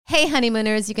Hey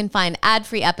honeymooners, you can find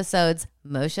ad-free episodes,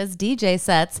 Moshe's DJ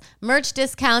sets, merch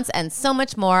discounts, and so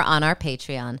much more on our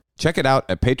Patreon. Check it out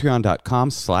at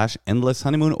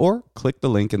patreon.com/endlesshoneymoon or click the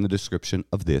link in the description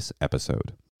of this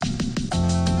episode.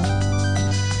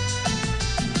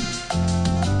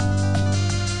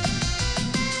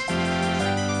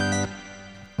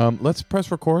 Let's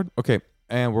press record. Okay.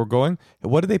 And we're going.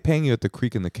 What are they paying you at the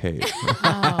Creek in the Cave?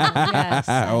 Yes.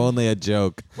 Only a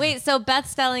joke. Wait, so Beth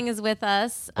Stelling is with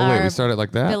us. Oh, wait, we started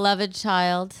like that? Beloved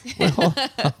child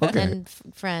Okay. and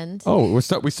friend. Oh, we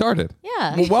started.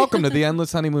 Yeah. Well, welcome to the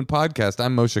Endless Honeymoon Podcast.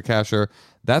 I'm Moshe Kasher.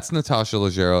 That's Natasha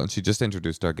Leggero, and she just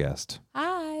introduced our guest.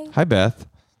 Hi. Hi, Beth.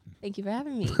 Thank you for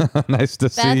having me. Nice to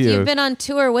Beth, see you. you've been on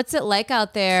tour. What's it like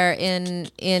out there in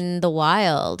the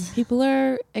wild? People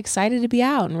are excited to be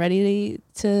out and ready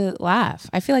to laugh.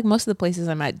 I feel like most of the places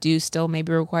I'm at do still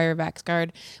maybe require a Vax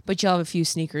card, but you'll have a few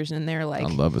sneakers and they're like, I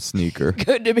love a sneaker.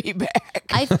 good to be back.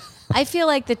 I feel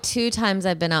like the 2 times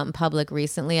I've been out in public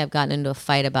recently, I've gotten into a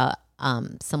fight about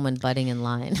someone butting in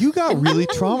line. You got really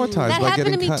traumatized That by happened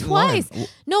getting to me cut in twice. line.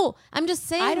 No, I'm just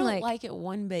saying. I don't like it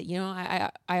one bit. You know,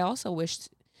 I also wished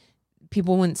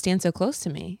people wouldn't stand so close to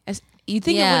me. You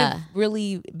think it would have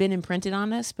really been imprinted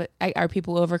on us, but are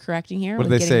people overcorrecting here? What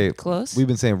did they say? Close? We've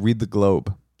been saying, read the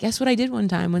globe. Guess what I did one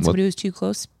time when somebody was too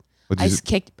close? I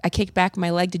kicked back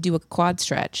my leg to do a quad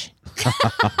stretch.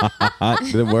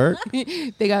 Did it work?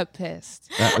 They got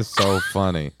pissed. That was so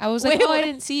funny. I was like, I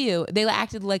didn't see you. They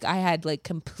acted like I had like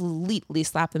completely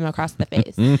slapped them across the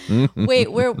face. Wait,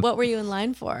 what were you in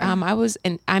line for? I was,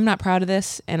 and I'm not proud of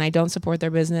this, and I don't support their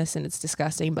business, and it's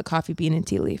disgusting, but coffee bean and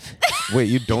tea leaf. Wait,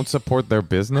 you don't support their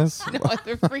business? No,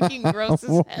 they're freaking gross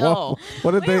as hell.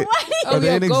 What did they? Are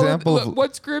they an example of?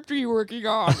 What script are you working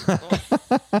on?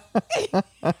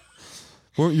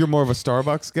 You're more of a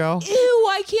Starbucks gal? Ew,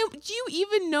 I can't. Do you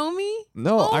even know me?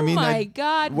 No, oh I mean, my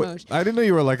God, Moshe. I didn't know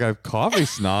you were like a coffee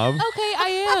snob. Okay, I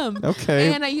am.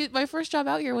 Okay. And my first job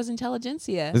out here was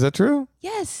Intelligentsia. Is that true?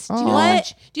 Yes. Oh. Do you know how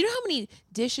much? Do you know how many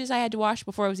dishes I had to wash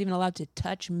before I was even allowed to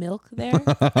touch milk there?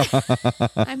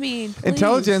 I mean, please.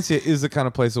 Intelligentsia is the kind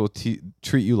of place that will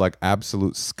treat you like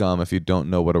absolute scum if you don't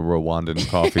know what a Rwandan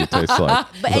coffee tastes like.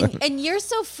 But and you're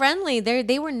so friendly.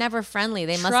 They were never friendly.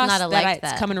 They must not have liked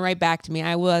that. It's coming right back to me.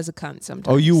 I was a cunt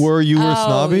sometimes. Oh, you were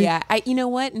snobby? Yeah. You know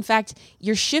what? In fact,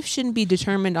 your shift shouldn't be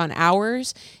determined on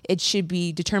hours. It should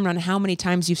be determined on how many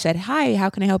times you've said, hi,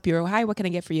 how can I help you? Or hi, what can I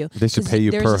get for you? They should pay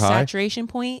you per high. There's a saturation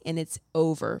point and it's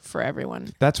over for everyone.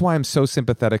 That's why I'm so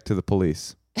sympathetic to the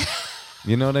police.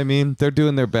 You know what I mean? They're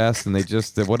doing their best, and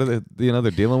what are they?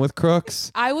 They're dealing with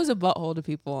crooks. I was a butthole to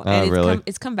people. Oh, and really?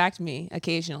 It's come back to me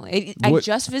occasionally. I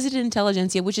just visited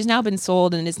Intelligentsia, which has now been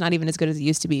sold, and it's not even as good as it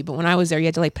used to be. But when I was there, you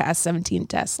had to pass 17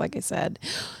 tests, like I said.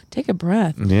 Take a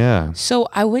breath. Yeah. So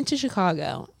I went to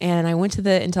Chicago, and I went to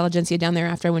the Intelligentsia down there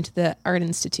after I went to the Art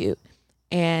Institute.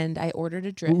 And I ordered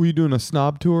a drink. Were you doing a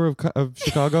snob tour of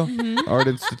Chicago? Art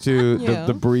Institute, Yeah.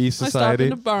 the Bree Society? I stopped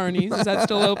into Barney's. Is that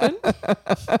still open?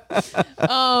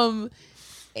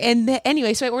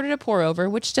 Anyway, so I ordered a pour over,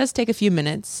 which does take a few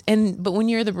minutes. But when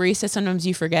you're the barista, sometimes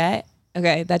you forget.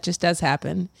 Okay, that just does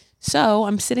happen. So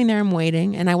I'm sitting there, I'm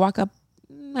waiting, and I walk up,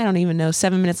 I don't even know,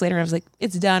 7 minutes later, I was like,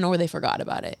 it's done, or they forgot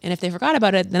about it. And if they forgot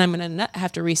about it, then I'm going to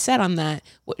have to reset on that,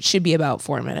 what should be about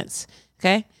 4 minutes.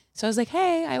 Okay? So I was like,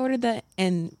 hey, I ordered that.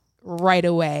 And right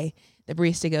away, the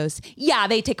barista goes, yeah,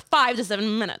 they take 5 to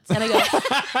 7 minutes. And I go,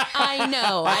 I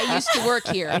know. I used to work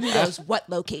here. And he goes, what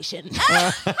location? And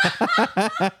I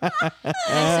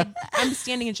said, I'm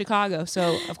standing in Chicago.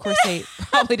 So, of course, they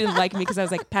probably didn't like me because I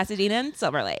was like, Pasadena and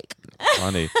Silver Lake.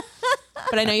 Funny.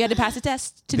 But I know you had to pass a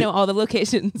test to know all the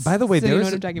locations. By the way, so you know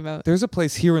what I'm talking about. There's a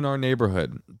place here in our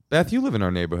neighborhood. Beth, you live in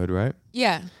our neighborhood, right?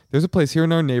 Yeah. There's a place here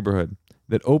in our neighborhood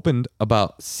that opened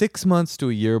about 6 months to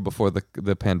a year before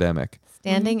the pandemic.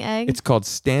 Standing egg? It's called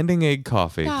Standing Egg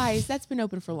Coffee. Guys, that's been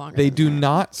open for longer. They than do that.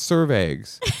 not serve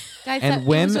eggs. Guys, and it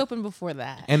when- was open before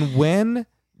that. And when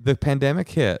the pandemic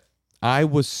hit, I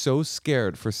was so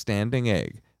scared for Standing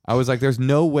Egg. I was like, there's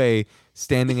no way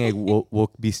Standing Egg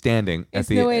will be standing at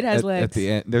the no way it has at legs. the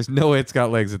end. There's no way it's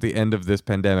got legs at the end of this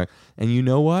pandemic. And you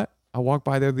know what? I walked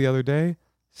by there the other day.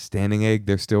 Standing Egg,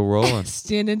 they're still rolling.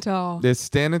 Standing tall. They're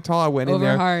standing tall. I went in Over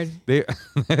there. hard.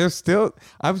 They're still.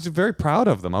 I was very proud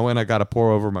of them. I got a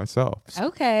pour over myself.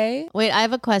 Okay. Wait, I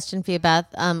have a question for you, Beth.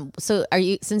 So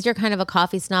since you're kind of a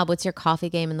coffee snob, what's your coffee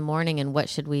game in the morning, and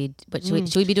should we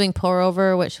be doing pour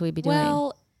over? What should we be doing?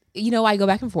 Well, I go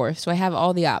back and forth, so I have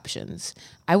all the options.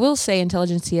 I will say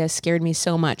Intelligentsia scared me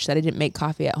so much that I didn't make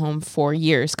coffee at home for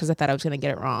years because I thought I was going to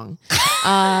get it wrong.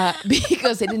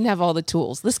 Because they didn't have all the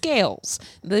tools, the scales,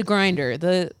 the grinder,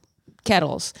 the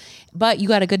kettles, but you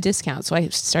got a good discount. So I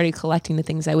started collecting the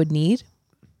things I would need.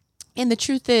 And the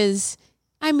truth is,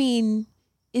 I mean,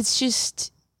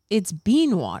 it's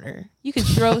bean water. You could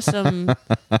throw some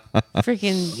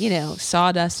freaking,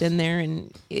 sawdust in there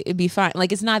and it'd be fine.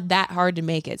 Like, it's not that hard to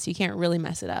make it, so you can't really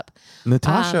mess it up.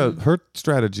 Natasha, her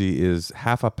strategy is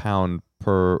half a pound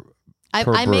per I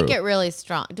brew. make it really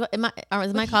strong.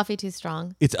 Is my coffee too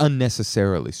strong? It's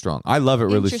unnecessarily strong. I love it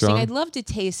really strong. I'd love to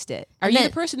taste it. Are you the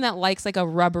person that likes like a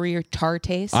rubbery or tar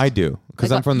taste? I do,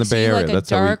 because I'm from the Bay Area. That's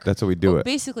how we do it.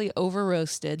 Basically over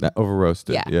roasted. Over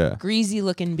roasted. Yeah. Greasy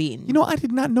looking bean. I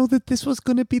did not know that this was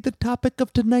going to be the topic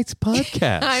of tonight's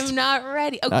podcast. I'm not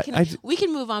ready. Okay, we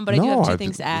can move on, but I do have two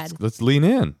things to add. Let's lean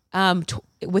in.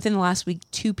 Within the last week,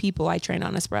 2 people I trained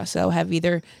on espresso have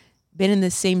either been in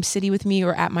the same city with me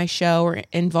or at my show or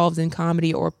involved in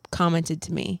comedy or commented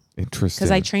to me. Interesting.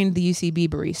 Because I trained the UCB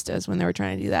baristas when they were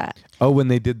trying to do that. Oh, when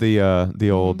they did the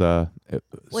old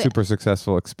super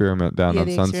successful experiment down on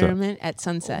the Sunset. Experiment at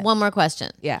Sunset. One more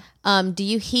question. Yeah. Do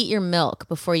you heat your milk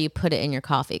before you put it in your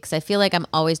coffee? Because I feel like I'm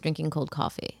always drinking cold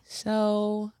coffee.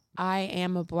 So I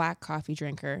am a black coffee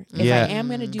drinker. If Yeah. I am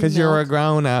going to do milk. Because you're a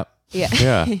grown up.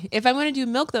 Yeah. If I'm going to do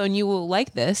milk though, and you will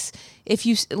like this, if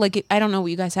you like, I don't know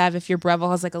what you guys have. If your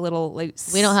Breville has like a little like,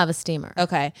 We don't have a steamer.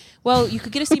 Okay. Well, you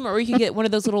could get a steamer, or you could get one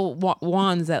of those little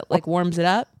wands that like warms it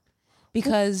up,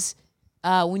 because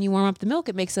when you warm up the milk,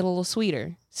 it makes it a little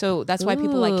sweeter. So that's why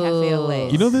people like cafe au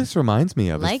lait. This reminds me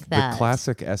of Like the that.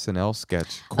 classic SNL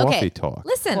sketch, Coffee Talk.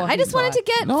 Listen, Coffee I just wanted to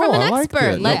get from an I liked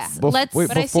expert. it. Let's.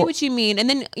 But I see what you mean. And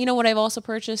then, what I've also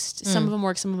purchased, some of them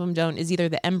work, some of them don't, is either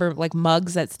the Ember like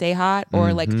mugs that stay hot,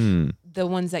 or like the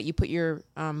ones that you put your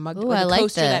mug, Ooh, like I a like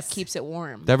coaster this. that keeps it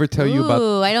warm. Did I ever tell you about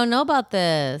Ooh, I don't know about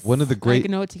this. one of the I great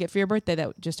know what to get for your birthday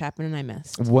that just happened and I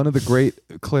missed. One of the great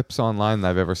clips online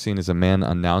that I've ever seen is a man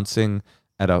announcing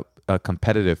at a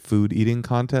competitive food eating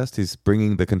contest. He's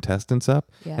bringing the contestants up,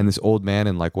 and this old man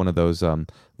in like one of those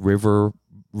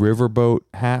riverboat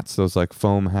hats, those like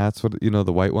foam hats,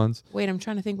 the white ones, Wait, I'm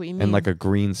trying to think what you mean. and like a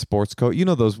green sports coat.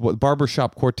 Those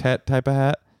barbershop quartet type of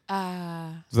hat.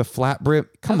 The flat brim.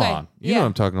 Come Okay, on, you know what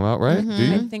I'm talking about, right? Do I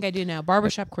you? think I do now.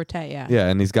 Barbershop quartet, yeah. Yeah,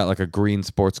 and he's got like a green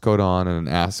sports coat on and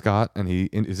an ascot, and he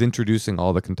is introducing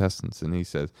all the contestants, and he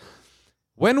says,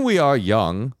 "When we are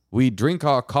young, we drink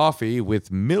our coffee with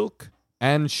milk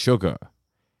and sugar.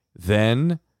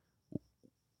 Then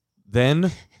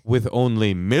with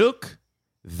only milk,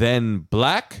 then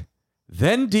black,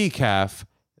 then decaf,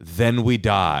 then we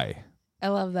die." I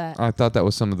love that. I thought that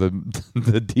was some of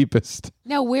the deepest.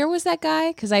 Now, where was that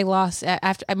guy? Because I lost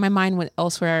after my mind went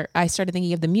elsewhere. I started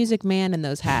thinking of the Music Man and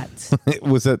those hats. It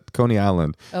was at Coney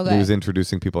Island. Okay. He was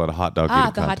introducing people at a hot dog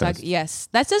eating the hot contest. dog. Yes,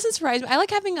 that doesn't surprise me. I like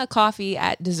having a coffee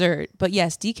at dessert, but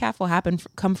yes, decaf will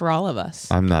come for all of us.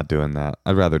 I'm not doing that.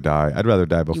 I'd rather die. I'd rather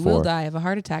die before. You will die of a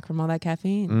heart attack from all that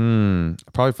caffeine.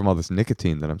 Probably from all this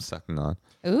nicotine that I'm sucking on.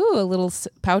 Ooh, a little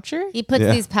poucher. He puts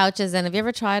these pouches in. Have you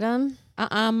ever tried them?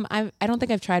 I don't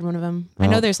think I've tried one of them. I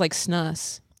know there's like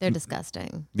snus. They're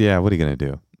disgusting. Yeah, what are you going to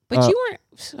do? But you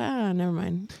weren't. Never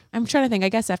mind. I'm trying to think. I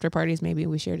guess after parties, maybe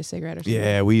we shared a cigarette or something.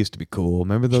 Yeah, we used to be cool.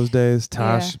 Remember those days?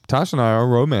 Tosh and I, our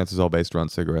romance is all based around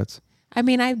cigarettes. I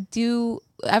mean, I do.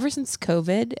 Ever since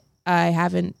COVID, I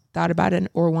haven't thought about it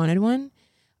or wanted one.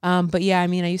 But yeah, I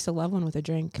mean, I used to love one with a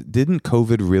drink. Didn't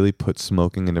COVID really put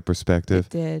smoking into perspective?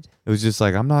 It did. It was just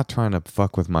like, I'm not trying to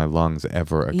fuck with my lungs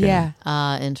ever again.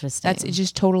 Yeah. Interesting. It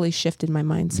just totally shifted my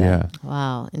mindset. Yeah.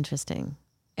 Wow, interesting.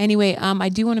 Anyway, I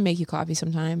do want to make you coffee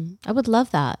sometime. I would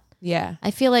love that. Yeah. I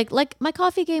feel like my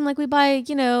coffee game, like we buy,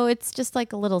 it's just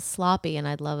like a little sloppy, and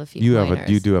I'd love a few pointers.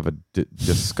 You do have a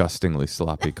disgustingly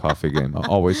sloppy coffee game. I'll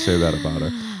always say that about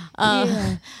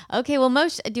her. Okay, well,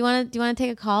 Moshe, do you want to take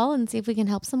a call and see if we can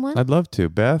help someone? I'd love to.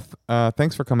 Beth,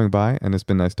 thanks for coming by, and it's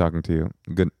been nice talking to you.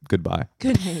 Goodbye.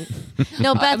 Good night.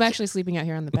 No, Beth, I'm actually sleeping out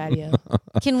here on the patio.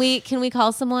 can we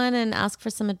call someone and ask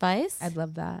for some advice? I'd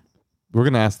love that. We're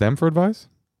going to ask them for advice?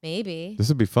 Maybe. This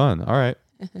would be fun. All right.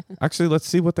 Actually, let's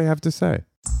see what they have to say.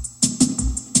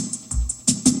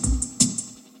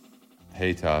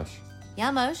 Hey, Tosh.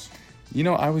 Yeah, Moshe.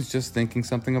 I was just thinking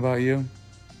something about you.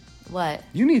 What?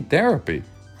 You need therapy.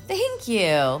 Thank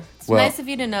you. It's Well, nice of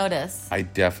you to notice. I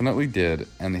definitely did.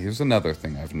 And here's another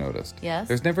thing I've noticed. Yes?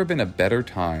 There's never been a better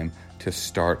time to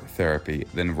start therapy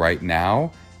than right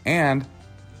now. And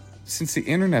since the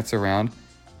internet's around,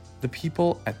 the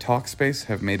people at Talkspace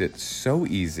have made it so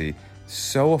easy,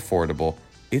 so affordable.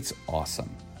 It's awesome.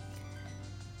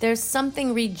 There's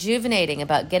something rejuvenating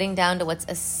about getting down to what's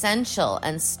essential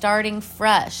and starting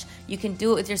fresh. You can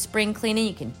do it with your spring cleaning.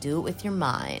 You can do it with your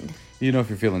mind. You know, if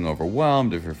you're feeling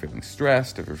overwhelmed, if you're feeling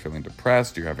stressed, if you're feeling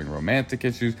depressed, you're having romantic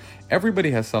issues, everybody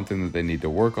has something that they need to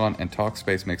work on, and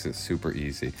Talkspace makes it super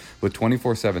easy. With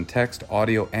 24/7 text,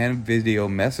 audio, and video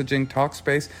messaging,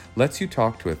 Talkspace lets you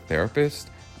talk to a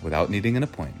therapist without needing an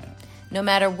appointment. No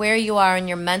matter where you are in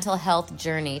your mental health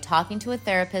journey, talking to a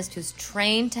therapist who's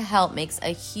trained to help makes a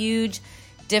huge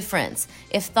difference.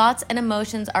 If thoughts and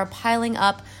emotions are piling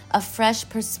up, a fresh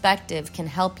perspective can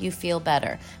help you feel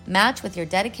better. Match with your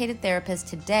dedicated therapist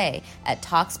today at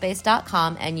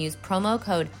Talkspace.com and use promo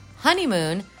code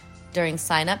HONEYMOON during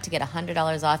sign up to get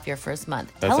 $100 off your first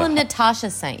month. Tell them Natasha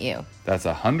sent you. That's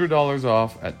 $100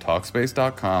 off at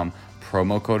Talkspace.com,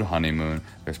 promo code HONEYMOON.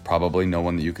 There's probably no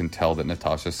one that you can tell that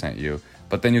Natasha sent you.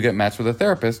 But then you get matched with a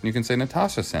therapist and you can say,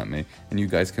 Natasha sent me. And you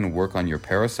guys can work on your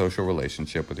parasocial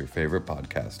relationship with your favorite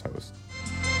podcast host.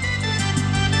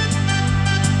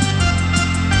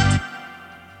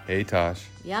 Hey, Tosh.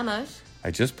 Yeah, Mosh.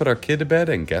 I just put our kid to bed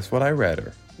and guess what I read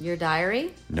her? Your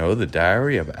diary? No, the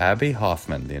diary of Abby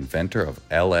Hoffman, the inventor of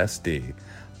LSD.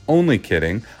 Only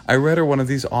kidding. I read her one of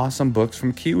these awesome books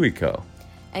from KiwiCo.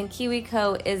 And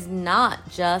KiwiCo is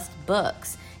not just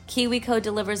books. KiwiCo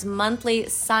delivers monthly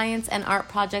science and art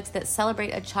projects that celebrate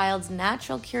a child's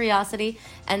natural curiosity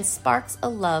and sparks a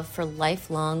love for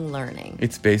lifelong learning.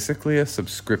 It's basically a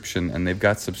subscription, and they've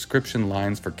got subscription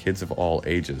lines for kids of all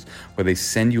ages, where they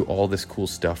send you all this cool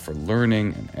stuff for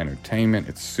learning and entertainment.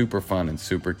 It's super fun and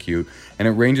super cute, and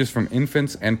it ranges from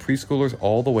infants and preschoolers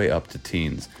all the way up to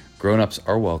teens. Grown-ups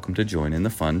are welcome to join in the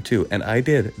fun too, and I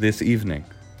did this evening.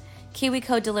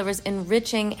 KiwiCo delivers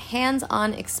enriching,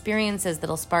 hands-on experiences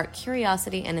that'll spark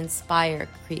curiosity and inspire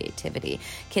creativity.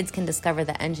 Kids can discover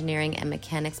the engineering and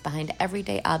mechanics behind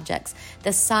everyday objects,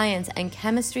 the science and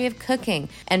chemistry of cooking,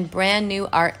 and brand new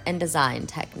art and design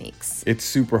techniques. It's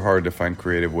super hard to find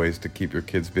creative ways to keep your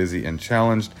kids busy and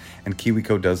challenged, and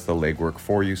KiwiCo does the legwork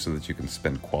for you so that you can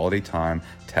spend quality time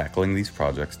tackling these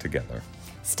projects together.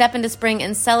 Step into spring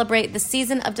and celebrate the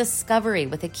season of discovery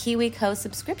with a KiwiCo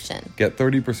subscription. Get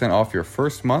 30% off your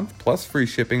first month plus free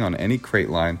shipping on any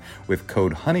crate line with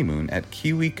code HONEYMOON at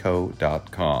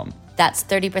kiwico.com. That's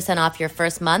 30% off your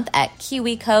first month at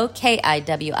KiwiCo,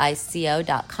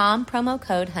 KIWICO.com, promo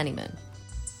code HONEYMOON.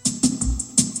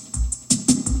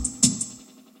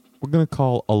 We're going to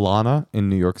call Alana in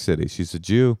New York City. She's a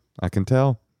Jew, I can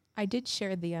tell. I did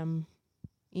share the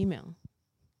email.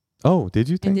 Oh, did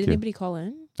you? Thank and did you. anybody call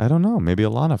in? I don't know. Maybe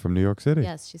Alana from New York City.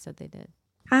 Yes, she said they did.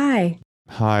 Hi.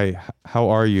 Hi. How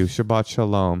are you? Shabbat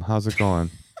shalom. How's it going?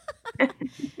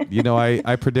 You know,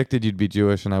 I predicted you'd be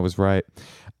Jewish, and I was right.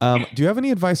 Do you have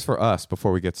any advice for us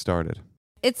before we get started?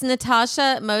 It's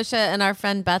Natasha, Moshe, and our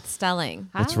friend Beth Stelling.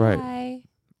 That's Hi. right.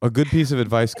 A good piece of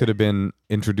advice could have been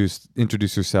introduce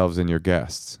yourselves and your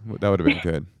guests. That would have been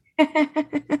good. Yeah,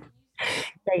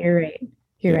 you're right.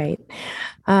 You're right.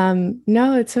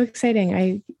 No, it's so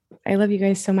exciting. I love you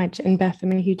guys so much. And Beth,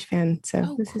 I'm a huge fan.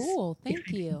 So Oh, cool. Thank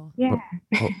you. Yeah.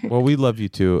 Well, we love you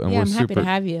too, and Yeah, we're I'm happy to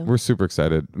have you. We're super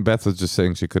excited. Beth was just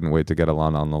saying she couldn't wait to get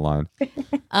Alana on the line.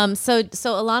 So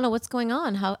Alana, what's going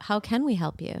on? How can we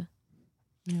help you?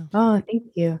 Oh, thank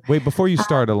you. Wait, before you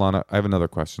start, Alana, I have another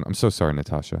question. I'm so sorry,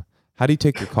 Natasha. How do you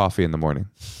take your coffee in the morning?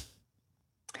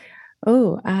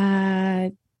 Oh,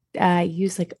 I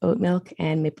use like oat milk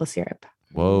and maple syrup.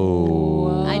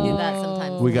 Whoa. I do that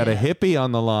sometimes. We got a hippie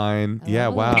on the line. Yeah,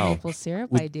 Oh, wow. Maple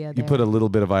syrup idea You there. put a little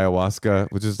bit of ayahuasca,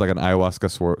 which is like an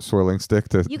ayahuasca swirling stick.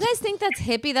 You guys think that's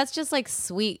hippie? That's just like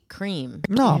sweet cream.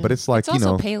 No, but it's like, It's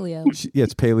also you know. paleo.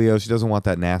 It's paleo. She doesn't want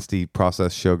that nasty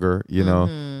processed sugar, you know.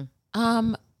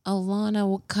 Mm-hmm.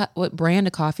 Alana, what brand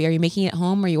of coffee? Are you making it at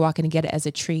home or are you walking to get it as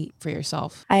a treat for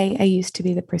yourself? I used to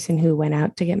be the person who went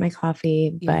out to get my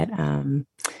coffee, Yeah. but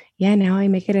yeah, now I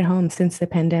make it at home. Since the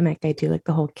pandemic, I do like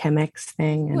the whole Chemex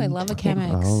thing. Oh, I love a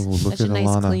Chemex. Oh, look Such a at nice,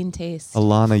 Alana. clean taste.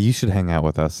 Alana, you should hang out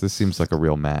with us. This seems like a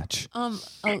real match.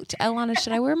 Alana,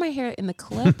 should I wear my hair in the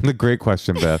clip The great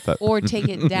question, Beth. or take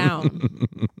it down?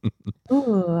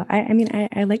 Oh, I mean,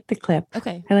 I like the clip.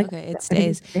 Okay. I like okay. the It clip. I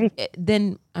think stays. it's great.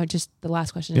 Then just the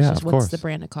last question is Yeah, just of what's course. the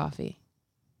brand of coffee?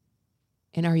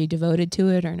 And are you devoted to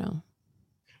it or no?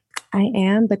 I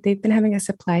am, but they've been having a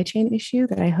supply chain issue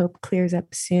that I hope clears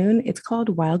up soon. It's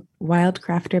called Wild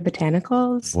Crafter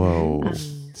Botanicals. Whoa.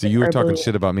 So you were talking Herbal-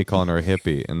 shit about me calling her a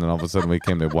hippie, and then all of a sudden we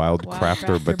came to Wild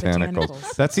Crafter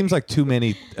Botanicals. That seems like too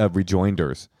many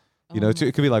rejoinders. You know, it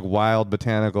could be like Wild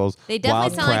Botanicals. They definitely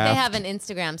Wild sound like they Craft. have an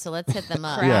Instagram, so let's hit them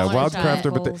up. Yeah, Craft Wild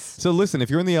Botanicals. Crafter. So listen, if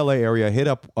you're in the LA area, hit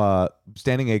up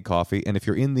Standing Egg Coffee, and if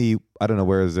you're in the, I don't know,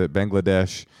 where is it,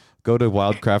 Bangladesh, go to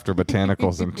Wild Crafter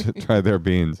Botanicals and try their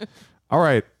beans. All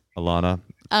right, Alana.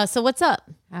 So what's up?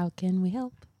 How can we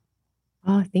help?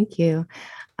 Oh, thank you.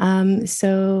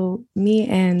 So me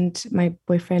and my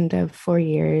boyfriend of 4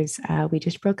 years, we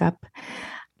just broke up.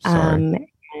 Sorry. Um,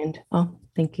 and oh,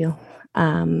 thank you.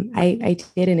 I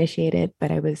did initiate it,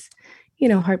 but I was,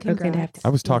 heartbroken to have to Congrats. I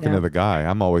was see it talking to go. the guy.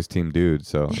 I'm always team dude,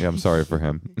 so yeah, I'm sorry for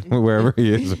him wherever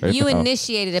he is right You now.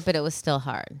 initiated it, but it was still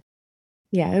hard.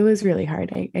 Yeah, it was really hard.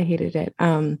 I hated it.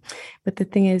 But the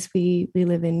thing is, we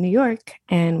live in New York,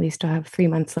 and we still have 3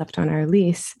 months left on our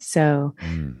lease. So,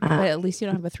 But at least you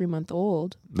don't have a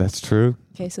 3-month-old. That's true.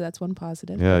 Okay, so that's one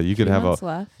positive. Yeah, But you could 3 have months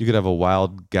left. you could have a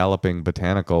wild galloping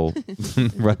botanical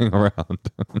running around.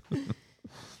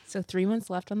 So 3 months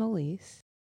left on the lease.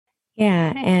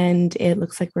 yeah, and it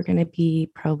looks like we're going to be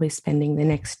probably spending the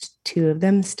next two of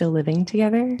them still living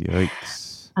together.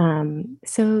 Yikes.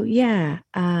 So yeah,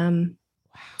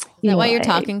 Is that why you're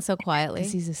talking so Because quietly?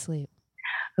 he's asleep.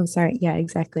 oh, sorry. Yeah,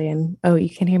 exactly. And oh, you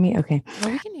can hear me? Okay. No,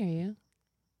 we can hear you.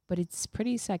 But it's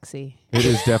pretty sexy. It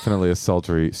is definitely a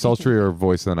sultrier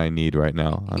voice than I need right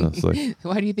now, honestly.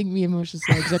 Why do you think me and Moshe's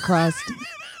legs are crossed?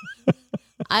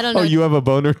 I don't know. Oh, you have a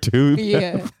boner too?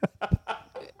 Yeah.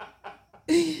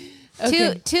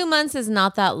 Okay. 2 months is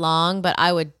not that long, but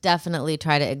I would definitely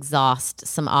try to exhaust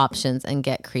some options and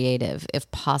get creative if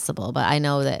possible. But I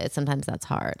know that sometimes that's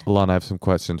hard. Alana, I have some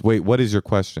questions. Wait, what is your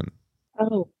question?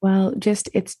 Oh, well, just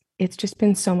it's just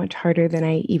been so much harder than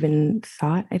I even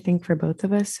thought, I think, for both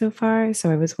of us so far. So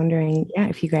I was wondering, yeah,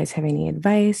 if you guys have any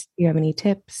advice, do you have any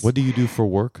tips? What do you do for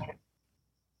work?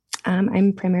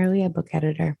 I'm primarily a book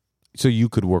editor. So you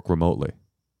could work remotely.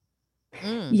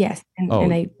 Yes, and, Oh,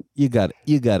 and I you got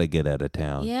to get out of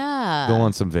town. Yeah. Go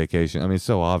on some vacation. I mean, it's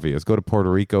so obvious. Go to Puerto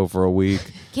Rico for a week.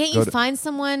 Can't Go you to- find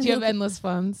someone Do you who have endless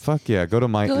funds? Fuck yeah. Go to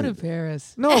my. Go to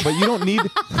Paris. No, but you don't need.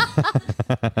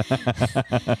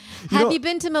 Have you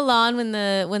been to Milan when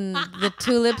the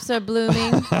tulips are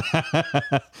blooming?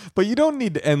 But you don't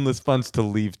need endless funds to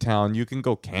leave town. You can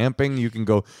go camping. You can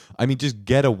go. I mean, just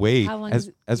get away How long is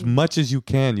it? as much as you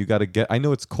can. You got to get. I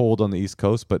know it's cold on the East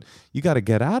Coast, but you got to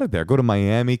get out of there. Go to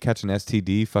Miami, catch an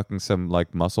STD, fucking some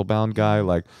like muscle bound guy.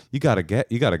 Like you got to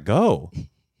go.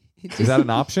 Is that an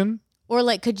option? Or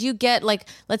like, could you get like,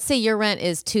 let's say your rent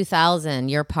is $2,000,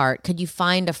 your part. Could you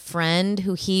find a friend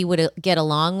who he would get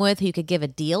along with, who you could give a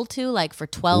deal to, like for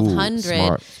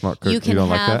 $1,200? Smart. You You can don't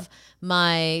like have that?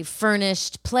 my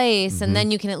furnished place, and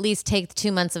then you can at least take the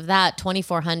 2 months of that,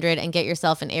 $2,400, and get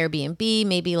yourself an Airbnb,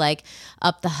 maybe like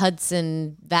up the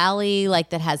Hudson Valley, like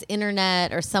that has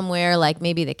internet, or somewhere like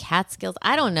maybe the Catskills.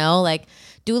 I don't know, like.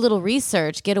 Do a little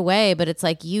research, get away, but it's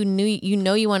like you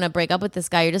want to break up with this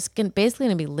guy. You're just basically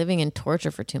going to be living in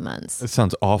torture for 2 months. It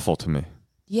sounds awful to me.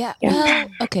 Yeah. Well,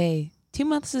 okay. 2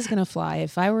 months is gonna fly.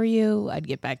 If I were you, I'd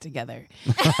get back together.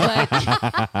 But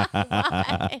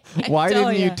Why tell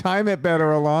didn't you ya. time it better,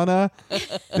 Alana?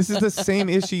 This is the same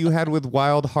issue you had with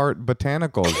Wild Heart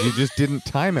Botanicals. You just didn't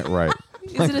time it right.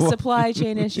 is it a supply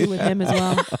chain issue with him as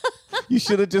well? You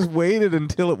should have just waited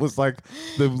until it was like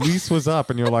the lease was up,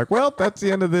 and you're like, "Well, that's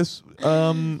the end of this."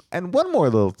 And one more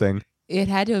little thing. It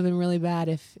had to have been really bad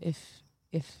if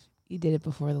he did it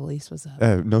before the lease was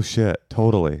up. No shit,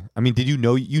 totally. I mean, did you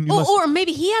know you must? Or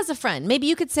maybe he has a friend. Maybe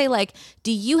you could say like,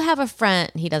 "Do you have a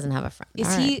friend?" He doesn't have a friend. Is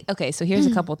All he right. okay? So here's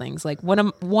a couple things. Like one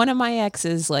of my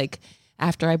exes, like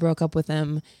after I broke up with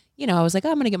him, I was like,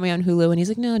 oh, I'm gonna get my own Hulu, and he's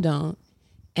like, no, don't.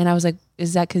 And I was like,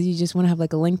 is that because you just want to have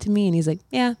like a link to me? And he's like,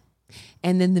 yeah.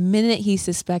 And then the minute he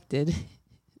suspected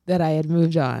that I had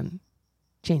moved on,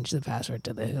 changed the password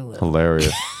to the Hulu.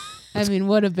 Hilarious. I mean,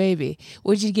 what a baby.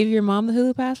 Would you give your mom the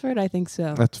Hulu password? I think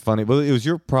so. That's funny. Well, it was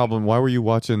your problem. Why were you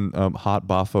watching Hot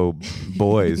Boffo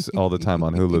Boys all the time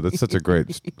on Hulu? That's such a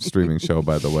great streaming show,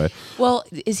 by the way. Well,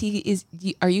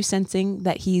 are you sensing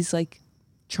that he's like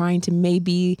trying to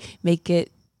maybe make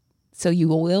it so you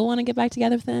will want to get back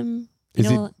together with him? Is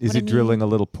what he I mean? drilling a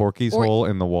little Porky's Or- hole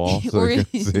in the wall so or he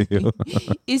can see you?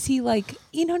 Is he like,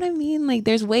 you know what I mean? Like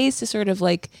there's ways to sort of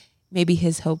like maybe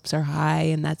his hopes are high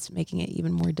and that's making it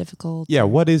even more difficult. Yeah,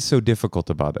 what is so difficult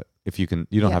about it? If you can,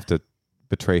 you don't Yeah. have to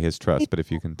betray his trust, but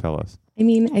if you can tell us. I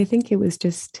mean, I think it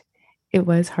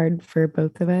was hard for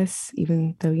both of us,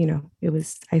 even though,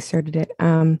 I started it.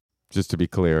 Just to be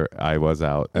clear, I was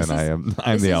out, This and is- I'm this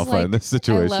the is alpha like- in this I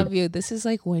situation. love you. This is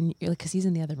like when you're like, because he's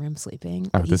in the other room sleeping.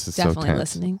 Oh, But this he's is so definitely tense.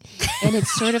 listening, and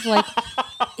it's sort of like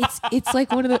it's like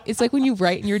it's like when you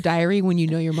write in your diary when you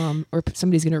know your mom or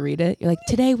somebody's gonna read it. You're like,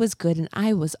 today was good, and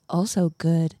I was also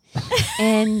good,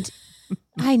 and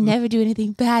I never do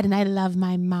anything bad, and I love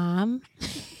my mom.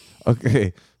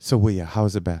 Okay, so yeah, how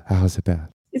is it bad? How is it bad?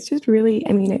 It's just really,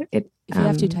 I mean, If you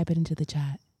have to, type it into the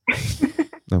chat.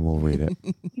 Then we'll read it.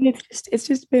 it's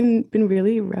just been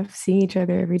really rough seeing each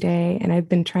other every day, and I've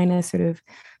been trying to sort of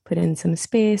put in some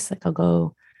space, like I'll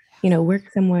go,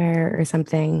 work somewhere or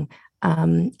something.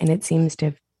 And it seems to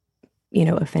have,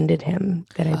 offended him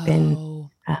that I've been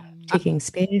taking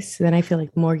space. So then I feel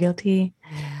like more guilty.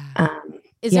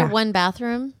 Is there one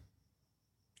bathroom?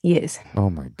 Yes. Oh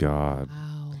my God.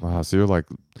 Wow. So you're like,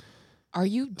 are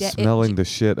you smelling the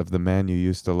shit of the man you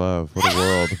used to love? What a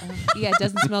world. Yeah, it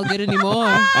doesn't smell good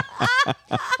anymore.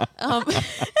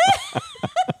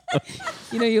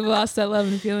 You've lost that love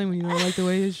and feeling when you don't like the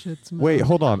way his shit smells. Wait,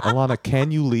 hold on. Alana,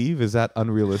 can you leave? Is that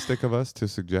unrealistic of us to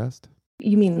suggest?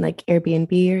 You mean like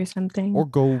Airbnb or something? Or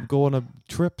go on a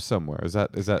trip somewhere? Is that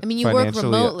I mean, you work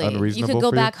remotely. You could go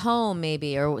for back home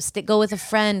maybe, or go with a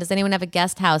friend. Does anyone have a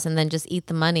guest house and then just eat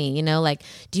the money?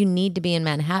 Do you need to be in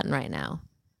Manhattan right now?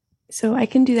 So I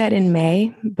can do that in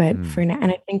May, but for now,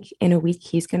 and I think in a week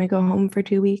he's going to go home for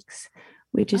 2 weeks,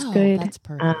 which is good. That's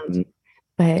perfect.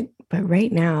 But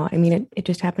right now, I mean, it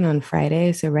just happened on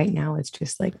Friday, so right now it's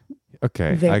just like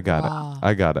okay. I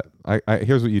got it. I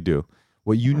here's what you do.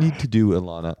 What you need to do,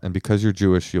 Ilana, and because you're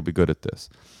Jewish, you'll be good at this.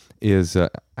 Is am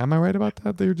I right about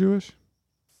that you're Jewish?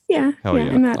 Yeah. Hell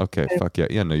yeah. I'm not, okay. Fuck yeah.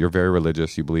 Yeah. No, you're very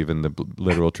religious. You believe in the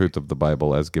literal truth of the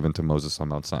Bible as given to Moses on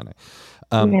Mount Sinai.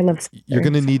 I love you're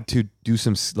going to need to do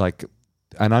some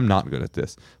and I'm not good at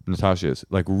this. Natasha is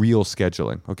like real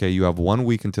scheduling. Okay. You have 1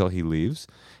 week until he leaves,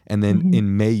 and then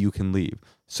in May you can leave.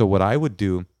 So what I would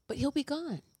do. But he'll be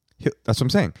gone. That's what I'm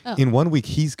saying. Oh. In 1 week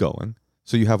he's going.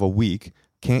 So you have a week.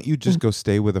 Can't you just go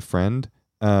stay with a friend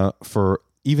for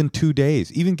even 2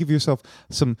 days? Even give yourself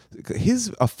some.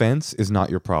 His offense is not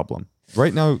your problem.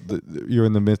 Right now, you're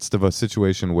in the midst of a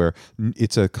situation where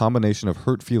it's a combination of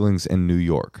hurt feelings and New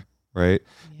York, right?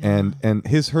 Yeah. And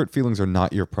his hurt feelings are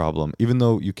not your problem. Even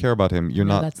though you care about him, you're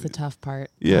not. That's the tough part.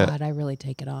 Yeah. God, I really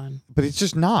take it on. But it's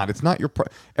just not. It's not your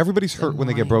everybody's hurt when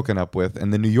they get broken up with,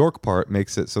 and the New York part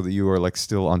makes it so that you are like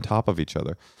still on top of each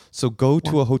other. So go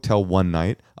to a hotel one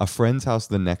night, a friend's house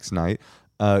the next night,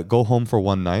 go home for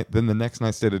one night, then the next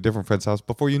night stay at a different friend's house.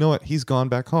 Before you know it, he's gone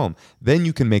back home. Then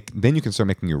you can start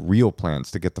making your real plans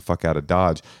to get the fuck out of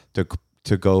Dodge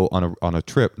to go on a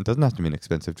trip. It doesn't have to be an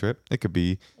expensive trip. It could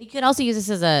be. You could also use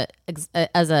this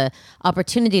as a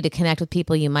opportunity to connect with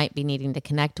people you might be needing to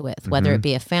connect with, whether it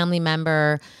be a family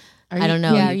member. I don't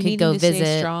know. Yeah, you could go visit.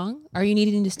 Stay strong? Are you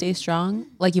needing to stay strong?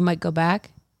 Like you might go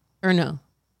back, or no?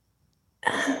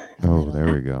 Oh,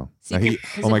 there we go.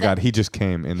 Oh my God, he just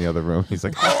came in the other room. He's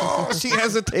like, oh, she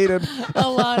hesitated.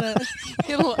 Alana,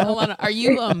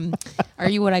 are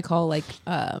you what I call like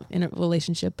in a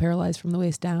relationship paralyzed from the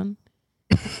waist down?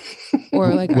 Or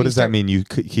like, what does that mean? You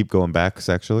keep going back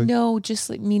sexually? No, just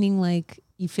like meaning like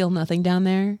you feel nothing down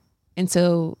there, and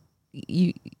so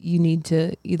you need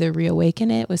to either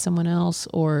reawaken it with someone else,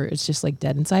 or it's just like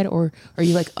dead inside, or are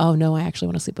you like, oh no, I actually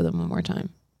want to sleep with him one more time?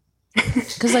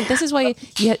 Because like this is why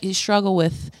you struggle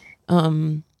with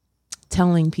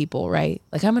telling people, right?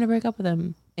 Like I'm gonna break up with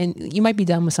them, and you might be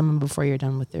done with someone before you're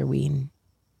done with their ween.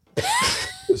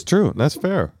 It's true. That's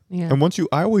fair. Yeah. And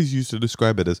I always used to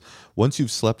describe it as once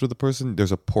you've slept with a person,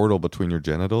 there's a portal between your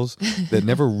genitals that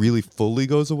never really fully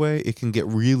goes away. It can get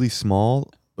really small,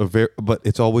 but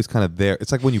it's always kind of there.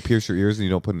 It's like when you pierce your ears and you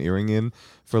don't put an earring in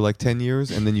for like 10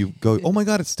 years, and then you go, oh my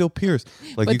God, it's still pierced.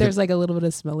 Like, but there's like a little bit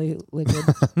of smelly liquid.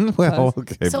 Well,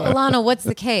 okay. So Ilana, what's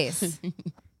the case?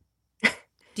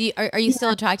 Are you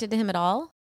still attracted to him at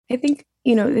all? I think,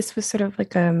 this was sort of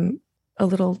like a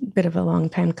little bit of a long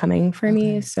time coming for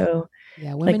me. So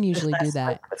yeah, women usually do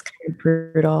that. It was kind of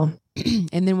brutal.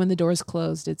 And then when the door's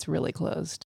closed, it's really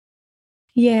closed.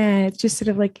 Yeah, it's just sort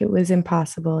of like it was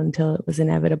impossible until it was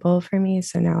inevitable for me.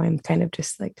 So now I'm kind of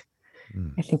just like,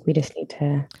 I think we just need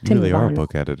to You really move are on. a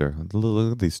book editor.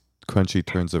 Look at these crunchy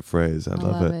turns of phrase. I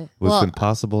love it. It was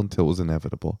impossible until it was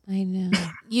inevitable. I know.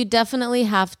 You definitely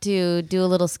have to do a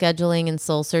little scheduling and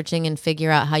soul searching and figure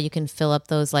out how you can fill up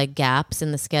those like gaps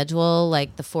in the schedule,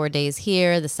 like the 4 days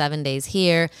here, the 7 days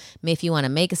here. Maybe if you want to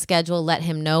make a schedule, let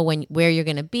him know where you're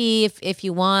going to be if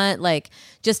you want, like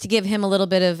just to give him a little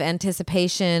bit of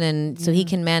anticipation, and so he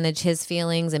can manage his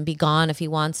feelings and be gone if he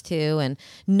wants to, and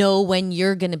know when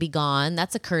you're going to be gone.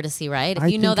 That's a courtesy, right?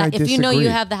 If you know you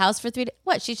have the house for 3 days,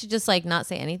 what, she should just like not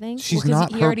say anything? She's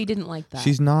not. He already didn't like that.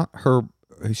 She's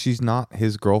not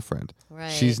his girlfriend.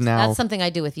 Right. That's something I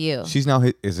do with you. She's now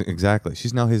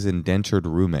she's now his indentured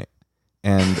roommate,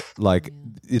 and like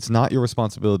it's not your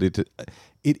responsibility to.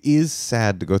 It is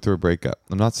sad to go through a breakup.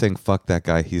 I'm not saying fuck that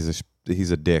guy.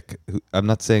 he's a dick. I'm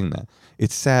not saying that.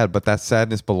 It's sad, but that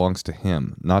sadness belongs to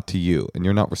him, not to you, and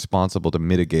you're not responsible to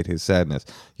mitigate his sadness.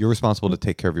 You're responsible to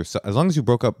take care of yourself. As long as you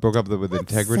broke up with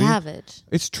integrity. Savage.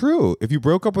 It's true. If you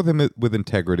broke up with him with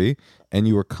integrity and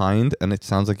you were kind, and it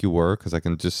sounds like you were because I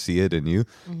can just see it in you,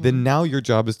 then now your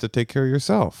job is to take care of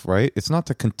yourself, right? It's not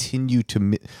to continue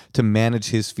to manage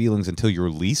his feelings until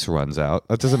your lease runs out.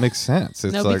 That doesn't make sense.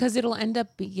 It's No, because it'll end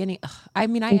up beginning. I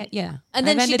mean, And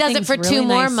then I've she ended does it things for 2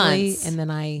 more nicely, months. and then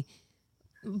I'm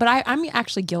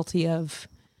actually guilty of,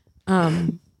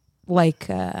 like,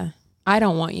 I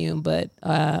don't want you, but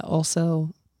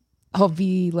also I'll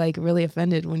be like really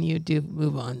offended when you do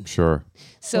move on. Sure.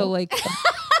 So like,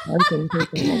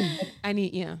 I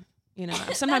need,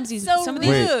 sometimes these, so some of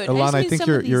rude. these. Wait, Alana, I think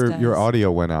your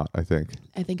audio went out. I think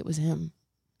it was him.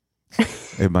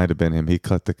 it might have been him. He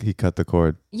cut the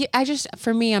cord. Yeah,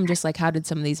 for me, I'm just like, how did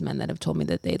some of these men that have told me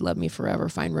that they'd love me forever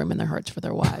find room in their hearts for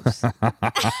their wives?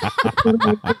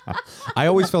 I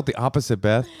always felt the opposite,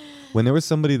 Beth. When there was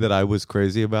somebody that I was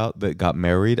crazy about that got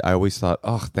married, I always thought,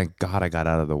 oh, thank God I got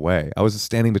out of the way. I was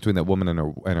standing between that woman and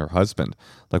her husband.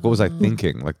 Like, what was I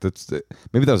thinking? Like,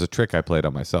 maybe that was a trick I played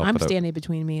on myself. I'm standing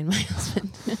between me and my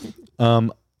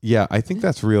husband. Yeah, I think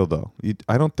that's real though.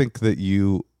 I don't think that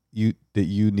you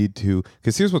need to,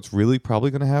 because here's what's really probably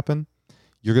going to happen.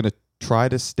 You're going to try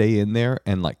to stay in there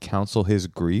and like counsel his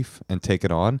grief and take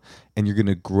it on, and you're going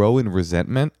to grow in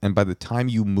resentment, and by the time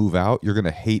you move out, you're going to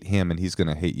hate him and he's going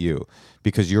to hate you,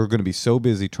 because you're going to be so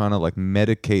busy trying to like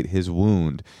medicate his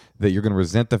wound that you're going to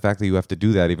resent the fact that you have to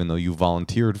do that even though you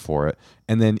volunteered for it,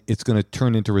 and then it's going to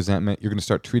turn into resentment. You're going to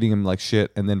start treating him like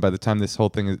shit, and then by the time this whole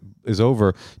thing is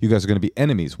over, you guys are going to be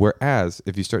enemies. Whereas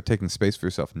if you start taking space for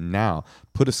yourself now,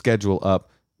 put a schedule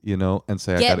up, and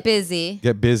say,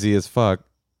 Get busy as fuck,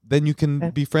 then you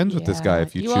can be friends with this guy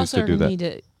if you choose to do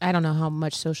that. I don't know how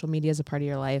much social media is a part of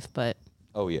your life, but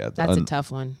oh yeah, that's a tough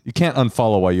one. You can't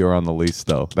unfollow while you're on the lease,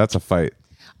 though. That's a fight.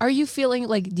 Are you feeling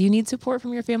like, do you need support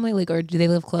from your family, like, or do they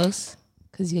live close?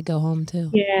 Because you go home too.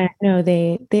 Yeah, no,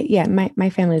 they my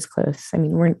family is close. I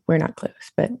mean, we're not close,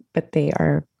 but they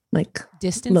are like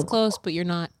distance close, but you're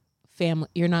not family.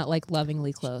 You're not like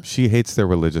lovingly close. She hates their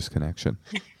religious connection.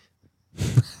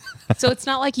 So it's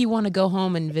not like you want to go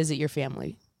home and visit your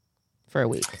family for a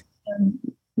week.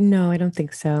 No, I don't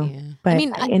think so. Yeah. But I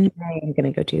mean, in May, I'm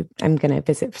going to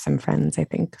visit some friends, I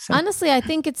think. So. Honestly, I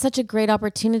think it's such a great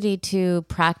opportunity to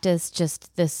practice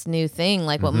just this new thing,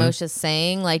 like what Moshe's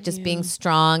saying, like just being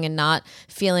strong and not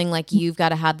feeling like you've got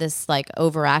to have this like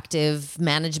overactive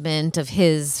management of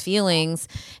his feelings,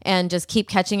 and just keep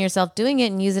catching yourself doing it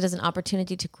and use it as an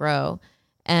opportunity to grow.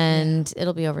 And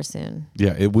it'll be over soon.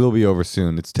 Yeah, it will be over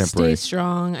soon. It's temporary. Stay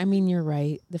strong. I mean, you're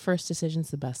right. The first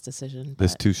decision's the best decision.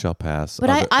 This too shall pass.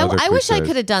 But I wish I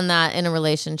could have done that in a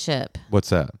relationship. What's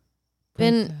that?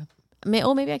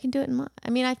 Maybe I can do it in a month. I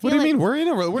mean, I feel. What do you mean?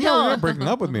 We're not breaking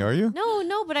up with me, are you?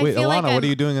 No, but Wait, I feel Alana, like what are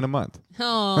you doing in a month?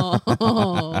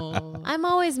 Oh, I'm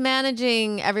always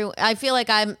managing everyone. I feel like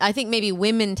I think maybe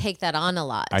women take that on a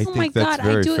lot. I think that's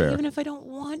very I do fair. it even if I don't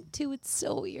want to. It's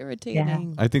so irritating.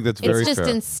 Yeah. I think that's very fair. It's just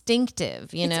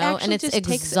instinctive, and it's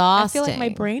exhausting. I feel like my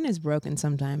brain is broken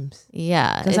sometimes.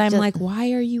 Yeah, because I'm like,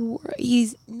 why are you?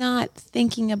 He's not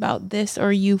thinking about this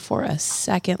or you for a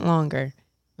second longer.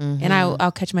 Mm-hmm. And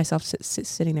I'll catch myself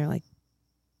sitting there like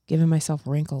giving myself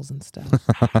wrinkles and stuff.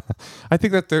 I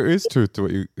think that there is truth to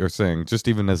what you're saying. Just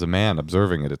even as a man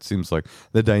observing it, it seems like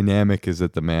the dynamic is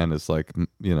that the man is like,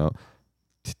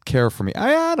 care for me.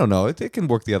 I don't know. It can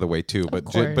work the other way too.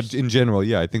 But in general,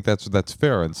 yeah, I think that's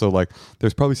fair. And so like,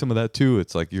 there's probably some of that too.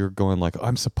 It's like you're going like,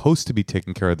 I'm supposed to be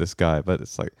taking care of this guy, but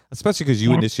it's like, especially because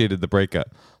you initiated the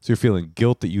breakup, so you're feeling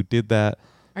guilt that you did that.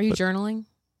 Are you journaling?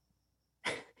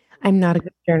 I'm not a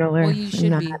good journaler. Well, you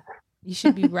should be. You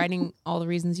should be writing all the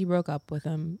reasons you broke up with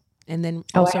him, and then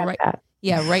also write. That.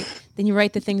 Yeah, right. Then you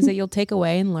write the things that you'll take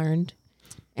away and learned,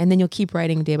 and then you'll keep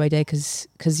writing day by day because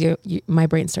my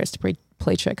brain starts to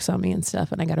play tricks on me and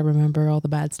stuff, and I got to remember all the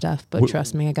bad stuff. But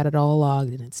trust me, I got it all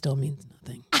logged, and it still means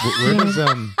nothing. Where does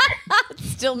it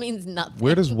still means nothing.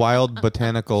 Where does wild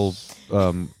botanical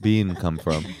bean come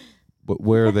from?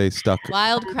 Where are they stuck?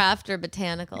 Wild crafter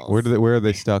botanicals. Where are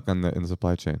they stuck in the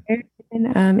supply chain?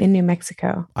 In New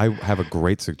Mexico. I have a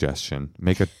great suggestion.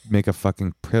 Make a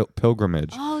fucking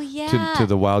pilgrimage. Oh yeah. To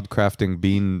the wild crafting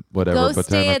bean whatever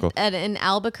botanical. Go stay in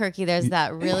Albuquerque. There's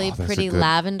that really pretty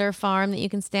lavender farm that you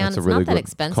can stay on. It's really not that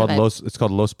expensive. It's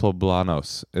called Los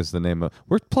Poblanos is the name of.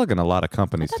 We're plugging a lot of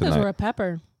companies tonight. Those were a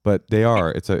pepper. But they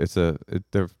are. They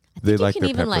like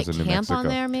their peppers in New Mexico. Camp on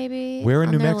there maybe. Where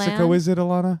in New Mexico is it,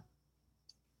 Alana?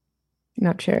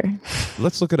 Not sure.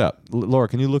 Let's look it up. Laura,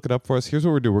 can you look it up for us? Here's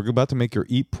what we're doing. We're about to make your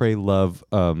Eat, Pray, Love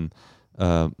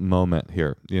moment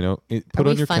here. You know, put Are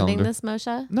on we your funding calendar. this,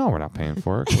 Moshe? No, we're not paying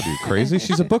for it. What are you, crazy?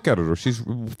 She's a book editor. She's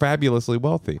fabulously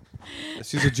wealthy.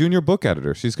 She's a junior book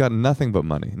editor. She's got nothing but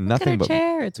money. Nothing Look at her but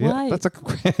chair. It's yeah, white. that's a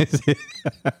crazy.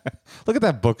 Look at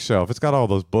that bookshelf. It's got all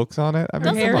those books on it. I mean, Her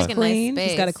Her hair hair's like a nice clean.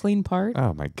 She's got a space. clean part.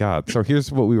 oh my God. So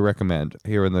here's what we recommend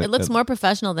here in the. It looks more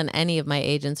professional than any of my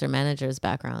agents or managers'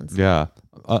 backgrounds. Yeah.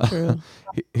 True.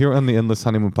 Here on the Endless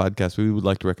Honeymoon podcast, we would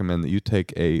like to recommend that you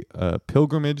take a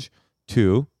pilgrimage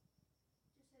to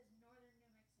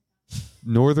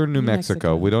northern New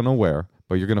Mexico. We don't know where,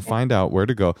 but you're going to find out where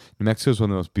to go. New Mexico is one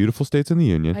of the most beautiful states in the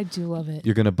union. I do love it.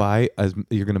 You're going to buy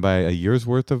a year's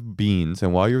worth of beans,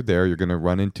 and while you're there, you're going to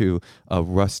run into a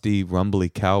rusty, rumbly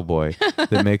cowboy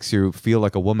that makes you feel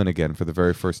like a woman again for the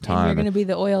very first And time. you're going to be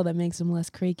the oil that makes them less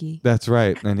creaky. That's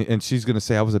right, and she's going to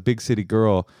say, "I was a big city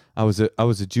girl. I was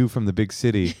a Jew from the big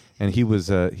city," and he was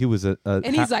a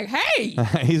And he's like, hey,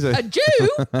 he's a Jew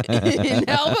in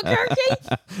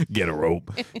Albuquerque? get a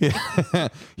rope.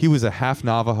 He was a half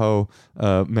Navajo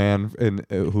man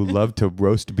who loved to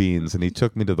roast beans, and he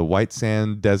took me to the white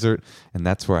sand desert, and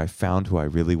that's where I found who I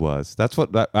really was. That's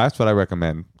what I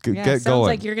recommend. Yeah, Get sounds going.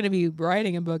 like you're going to be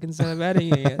writing a book instead of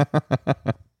editing it.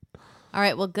 All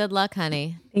right. Well, good luck,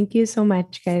 honey. Thank you so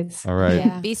much, guys. All right.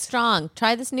 Yeah. Be strong.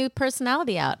 Try this new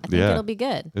personality out. I think Yeah. it'll be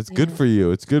good. It's good for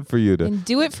you. It's good for you to. And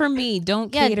do it for me.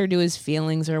 Don't Yeah. cater to his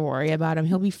feelings or worry about him.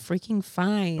 He'll be freaking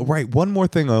fine. Right. One more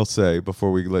thing I'll say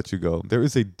before we let you go. There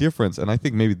is a difference, and I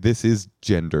think maybe this is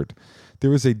gendered.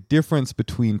 There is a difference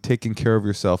between taking care of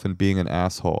yourself and being an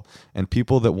asshole. And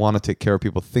people that want to take care of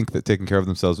people think that taking care of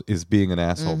themselves is being an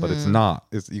asshole, but it's not.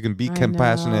 You can be I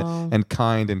compassionate know. and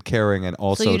kind and caring, and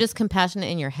also So you're just compassionate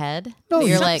in your head? No, you're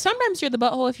you- like, Sometimes you're the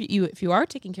butthole if you are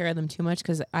taking care of them too much,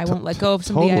 because I won't let go of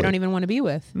somebody I totally. don't even want to be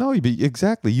with. No,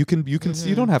 exactly. You can. You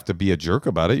don't have to be a jerk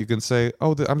about it. You can say,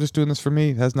 "Oh, I'm just doing this for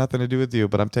me. It has nothing to do with you,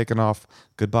 but I'm taking off.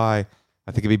 Goodbye."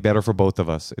 I think it'd be better for both of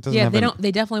us. It doesn't. Yeah, have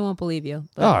they definitely won't believe you.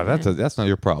 But, That's not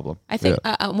your problem. I think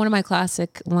Yeah. one of my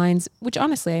classic lines, which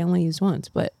honestly I only used once,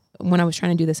 but when I was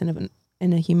trying to do this in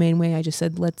a humane way, I just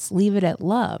said, "Let's leave it at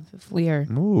love. If we are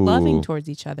Ooh. loving towards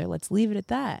each other, let's leave it at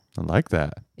that." I like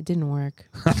that. It didn't work.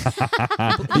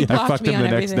 I blocked fucked me him the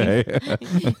on next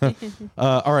day.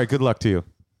 All right. Good luck to you.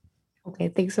 Okay,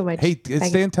 thanks so much. Hey, Bye.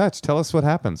 stay in touch. Tell us what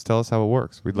happens. Tell us how it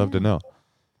works. We'd love to know.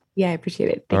 Yeah, I appreciate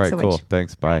it. All Thanks right. so Cool. much.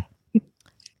 Thanks. Bye.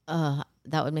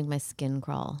 that would make my skin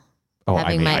crawl. Oh,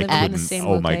 Having my I ex couldn't. in the same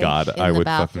Oh my God, in I the would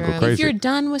fucking go bathroom. If crazy. you're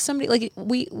done with somebody, like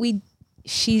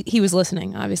he was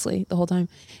listening obviously the whole time,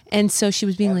 and so she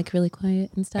was being like really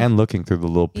quiet and stuff. And looking through the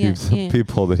little Yeah, yeah.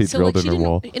 peephole that he drilled in her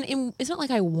wall. And it's not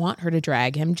like I want her to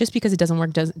drag him. Just because it doesn't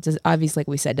work does obviously, like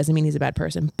we said, doesn't mean he's a bad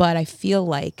person. But I feel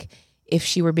like if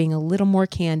she were being a little more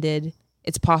candid,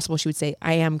 it's possible she would say,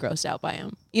 "I am grossed out by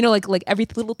him." You know, like every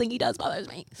little thing he does bothers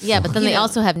me. Yeah, but then You they know.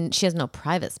 also she has no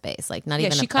private space, like not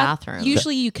even a bathroom.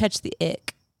 Usually you catch the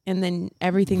ick, and then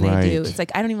everything they do, Right. it's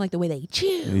like I don't even like the way they chew.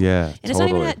 Yeah, And it's not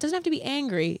even. It doesn't have to be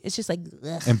angry. It's just like.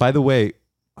 Ugh. And by the way,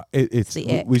 it's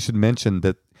the ick. we should mention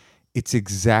that it's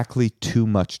exactly too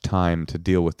much time to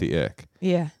deal with the ick.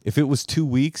 Yeah. If it was 2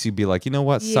 weeks, you'd be like, you know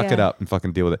what, suck it Yeah. up and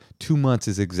fucking deal with it. 2 months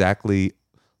is exactly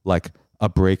like a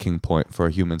breaking point for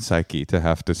a human psyche to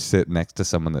have to sit next to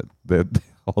someone that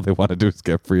all they want to do is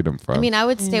get freedom from. I mean, I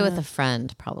would stay with a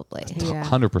friend probably. Yeah.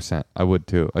 100%. I would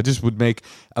too. I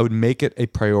would make it a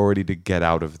priority to get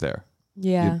out of there.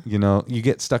 Yeah. You know, you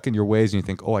get stuck in your ways and you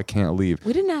think, oh, I can't leave.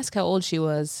 We didn't ask how old she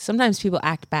was. Sometimes people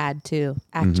act bad too.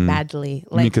 Act badly.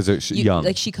 mean 'cause they're young?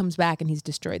 Like she comes back and he's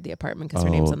destroyed the apartment because her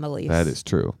name's on the lease. That is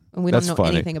true. And we That's don't know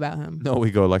funny. anything about him. No,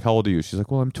 we go like, how old are you? She's like,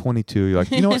 well, I'm 22. You're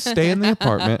like, you know what? Stay in the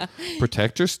apartment,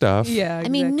 protect your stuff. Yeah. I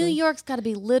mean, New York's got to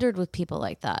be littered with people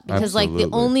like that because, like, the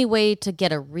Absolutely. only way to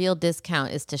get a real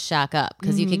discount is to shack up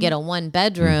because you could get a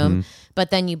 1-bedroom, but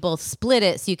then you both split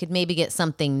it, so you could maybe get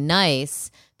something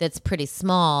nice that's pretty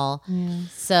small.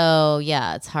 So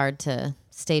yeah, it's hard to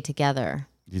stay together.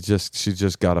 She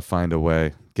just got to find a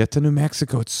way. Get to New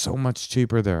Mexico. It's so much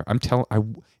cheaper there. It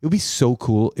would be so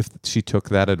cool if she took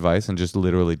that advice and just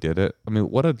literally did it. I mean,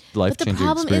 what a But the life-changing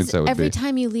problem experience is that would every be.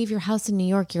 time you leave your house in New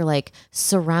York, you're like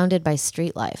surrounded by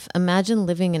street life. Imagine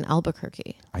living in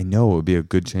Albuquerque. I know it would be a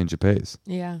good change of pace.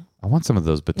 Yeah. I want some of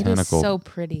those It is botanical so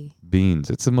pretty. beans.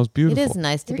 It's the most beautiful. It is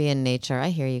nice to be in nature. I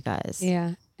hear you guys.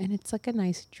 Yeah. And it's like a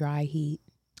nice dry heat.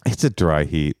 It's a dry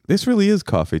heat. This really is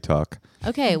coffee talk.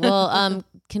 Okay, well,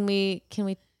 can we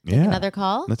take Yeah. another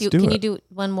call? Let's do Can it. you do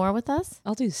one more with us?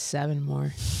 I'll do 7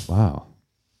 more. Wow.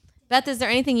 Beth, is there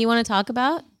anything you want to talk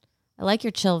about I like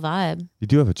your chill vibe. You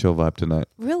do have a chill vibe tonight.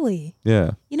 Really?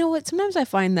 Yeah. You know what? Sometimes I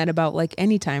find that about like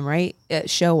any time, right?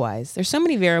 Show-wise. There's so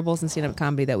many variables in stand-up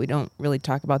comedy that we don't really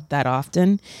talk about that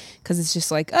often because it's just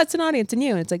like, oh, it's an audience and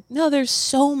you. And it's like, no, there's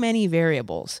so many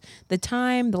variables. The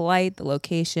time, the light, the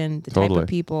location, the type of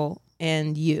people,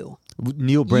 and you.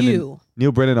 Neil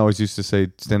Brennan always used to say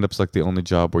stand-up's like the only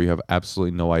job where you have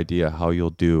absolutely no idea how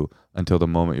you'll do until the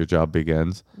moment your job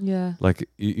begins. Yeah. Like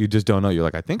you just don't know. You're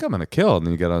like, I think I'm going to kill. And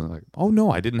then you get on like, oh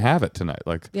no, I didn't have it tonight.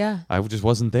 Like, I just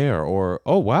wasn't there. Or,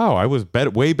 oh wow, I was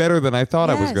way better than I thought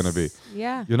I was going to be.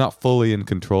 Yeah. You're not fully in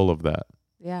control of that.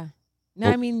 Yeah. No,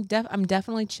 I mean, I'm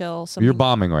definitely chill. You're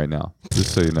bombing right now,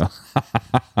 just so you know.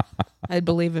 I'd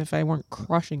believe it if I weren't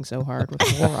crushing so hard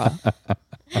with Laura.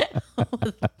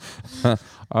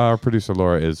 Our producer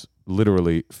Laura is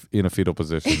literally in a fetal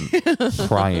position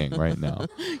crying right now.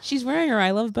 She's wearing her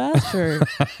I Love Beth shirt.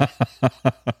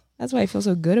 That's why I feel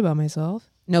so good about myself.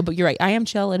 No, but you're right. I am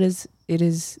chill. It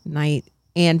is night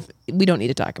and we don't need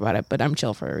to talk about it, but I'm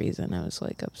chill for a reason. I was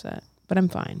like upset, but I'm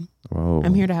fine. Whoa.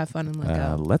 I'm here to have fun and let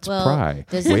go. Let's pry.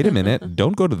 Wait a minute.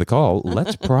 Don't go to the call.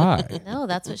 Let's pry. No,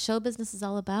 that's what show business is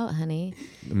all about, honey.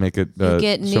 Make it. You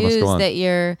get news that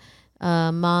your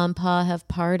mom and pa have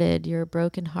parted. You're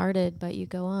brokenhearted, but you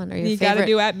go on. Or you got to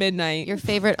do at midnight. Your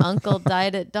favorite uncle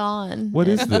died at dawn. What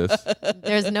is this?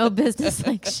 There's no business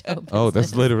like show business. Oh,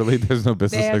 that's literally there's no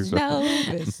business there's like show.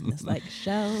 no business like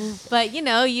show. But you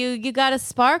know, you got to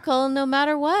sparkle no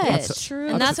matter what. That's true.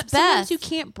 And that's Beth. Sometimes you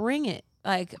can't bring it.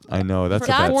 Like I know that's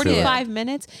for a bad 45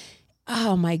 minutes.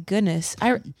 Oh my goodness!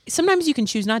 Sometimes you can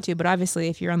choose not to, but obviously,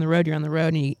 if you're on the road, you're on the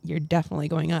road, and you're definitely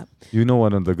going up. You know,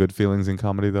 one of the good feelings in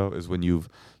comedy though is when you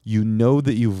know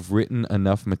that you've written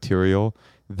enough material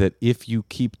that if you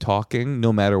keep talking,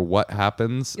 no matter what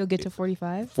happens, you'll get to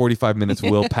 45. 45 minutes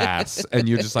will pass, and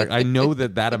you're just like, I know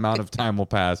that amount of time will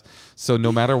pass. So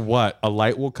no matter what, a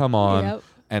light will come on,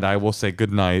 and I will say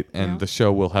good night, and the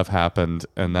show will have happened,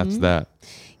 and that's that.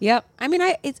 Yep. I mean,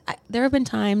 there have been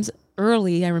times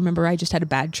early. I remember I just had a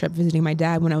bad trip visiting my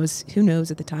dad when I was, who knows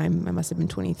at the time, I must have been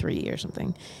 23 or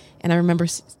something. And I remember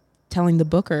telling the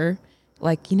booker,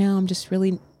 like, you know, I'm just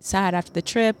really sad after the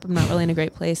trip. I'm not really in a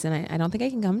great place, and I don't think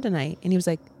I can come tonight. And he was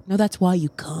like, no, that's why you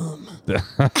come.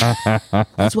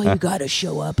 That's why you got to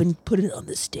show up and put it on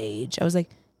the stage. I was like,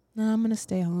 no, I'm going to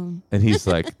stay home. And he's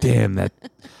like, damn, I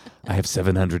have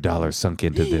 $700 sunk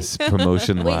into this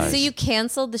promotion. Wait, so you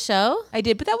canceled the show? I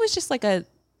did, but that was just like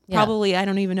probably, I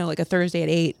don't even know, like a Thursday at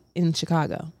 8 in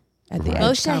Chicago at the Edge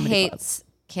Moshe Comedy hates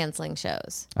canceling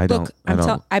shows. I bet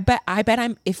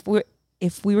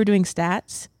if we were doing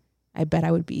stats, I bet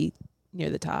I would be near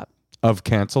the top. Of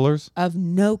cancelers? Of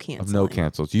no cancels. Of no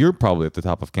cancels. You're probably at the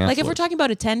top of cancelers. Like if we're talking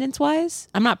about attendance-wise,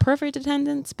 I'm not perfect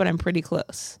attendance, but I'm pretty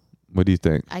close. What do you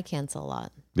think? I cancel a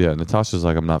lot. Yeah, Natasha's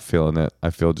like, I'm not feeling it. I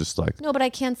feel just like... No, but I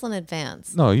cancel in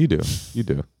advance. No, you do. You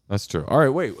do. That's true. All right,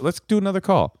 wait. Let's do another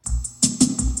call.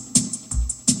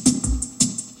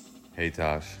 Hey,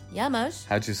 Tosh. Yeah, Moshe.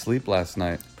 How'd you sleep last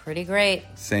night? Pretty great.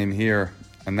 Same here.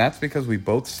 And that's because we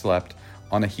both slept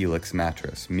on a Helix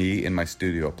mattress. Me in my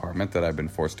studio apartment that I've been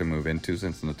forced to move into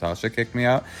since Natasha kicked me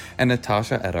out, and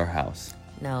Natasha at our house.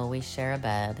 No, we share a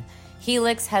bed.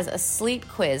 Helix has a sleep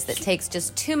quiz that takes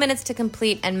just 2 minutes to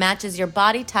complete and matches your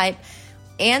body type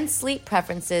and sleep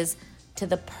preferences to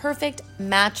the perfect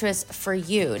mattress for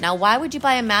you. Now, why would you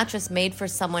buy a mattress made for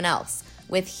someone else?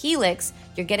 With Helix,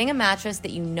 you're getting a mattress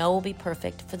that you know will be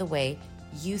perfect for the way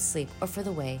you sleep or for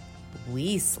the way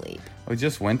we sleep. We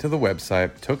just went to the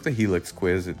website, took the Helix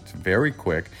quiz. It's very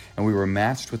quick, and we were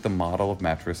matched with the model of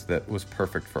mattress that was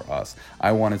perfect for us.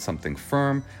 I wanted something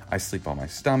firm. I sleep on my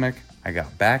stomach. I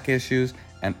got back issues,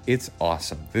 and it's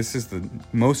awesome. This is the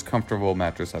most comfortable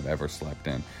mattress I've ever slept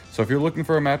in. So if you're looking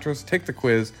for a mattress, take the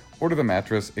quiz, order the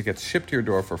mattress. It gets shipped to your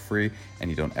door for free, and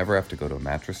you don't ever have to go to a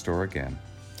mattress store again.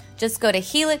 Just go to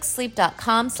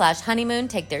helixsleep.com/honeymoon,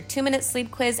 take their 2-minute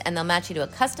sleep quiz, and they'll match you to a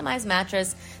customized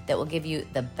mattress that will give you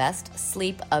the best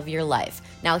sleep of your life.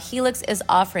 Now, Helix is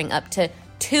offering up to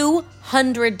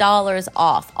 $200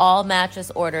 off all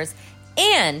mattress orders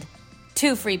and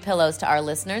 2 free pillows to our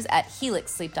listeners at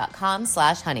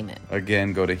helixsleep.com/honeymoon.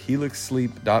 Again, go to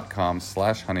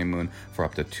helixsleep.com/honeymoon for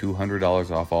up to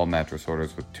 $200 off all mattress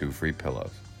orders with 2 free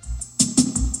pillows.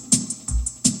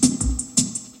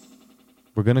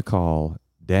 We're going to call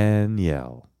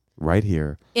Danielle right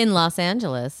here in Los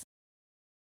Angeles.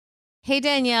 Hey,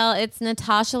 Danielle, it's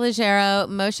Natasha Leggero,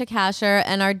 Moshe Kasher,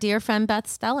 and our dear friend Beth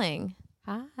Stelling.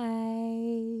 Hi. I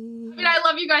mean, I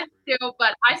love you guys too,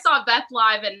 but I saw Beth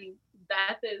live, and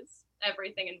Beth is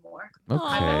everything and more.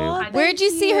 Okay. Where'd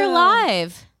you see her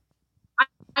live?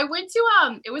 I went to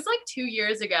it was like 2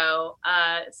 years ago,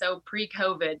 so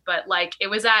pre-COVID, but like it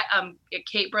was at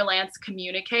Kate Berlant's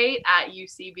Communicate at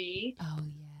UCB. Oh yeah.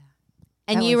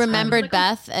 And That you was remembered fun.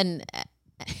 Beth and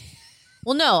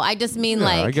well, no, I just mean Yeah,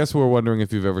 like I guess we're wondering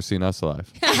if you've ever seen us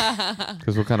live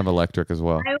because we're kind of electric as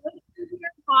well. I listen to your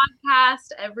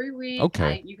podcast every week.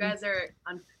 Okay. You guys are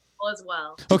unfaithful as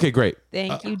well. Okay, great.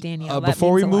 Thank you, Danielle. That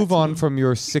Before we means a lot move to on me. from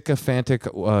your sycophantic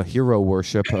hero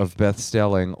worship of Beth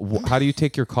Stelling, how do you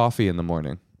take your coffee in the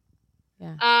morning?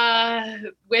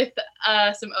 With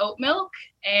some oat milk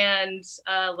and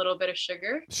a little bit of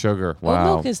sugar. Sugar. Oat Wow.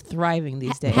 milk is thriving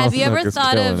these days. have you Milk ever is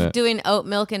thought killing of it. doing oat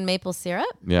milk and maple syrup?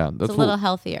 Yeah, It's that's a little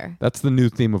healthier. that's the new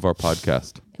theme of our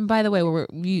podcast. And by the way,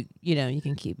 you know you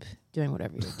can keep doing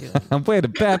whatever you're doing.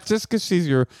 Wait, Beth, just because she's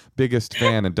your biggest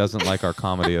fan and doesn't like our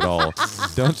comedy at all,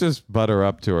 don't just butter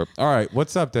up to her. All right,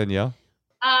 what's up, Danielle?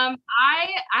 I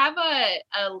have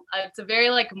it's a very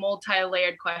like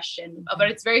multi-layered question, but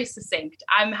it's very succinct.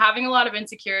 I'm having a lot of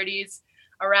insecurities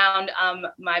around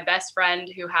my best friend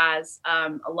who has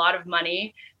a lot of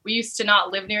money. We used to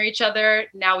not live near each other.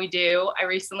 Now we do. I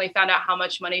recently found out how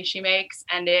much money she makes,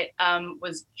 and it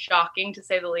was shocking to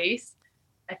say the least.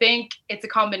 I think it's a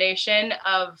combination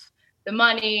of the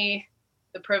money,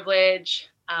 the privilege.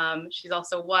 She's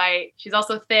also white. She's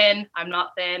also thin. I'm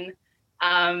not thin.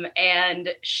 And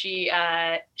she's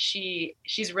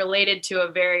related to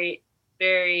a very,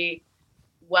 very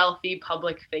wealthy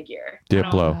public figure.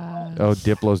 Diplo. Gosh. Oh,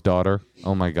 Diplo's daughter.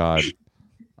 Oh my God.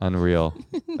 Unreal.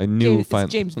 I knew It's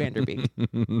James Vanderbeek.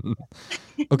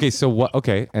 Okay, so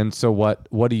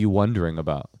what are you wondering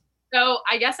about? So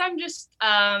I guess I'm just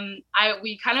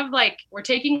we kind of like we're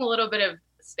taking a little bit of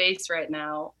space right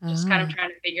now, just kind of trying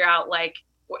to figure out like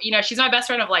she's my best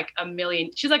friend of like a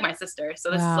million. She's like my sister,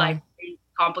 so this is like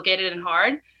complicated and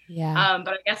hard. Yeah.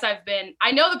 But I guess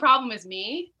I know the problem is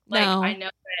me. Like No. I know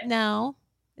that. No,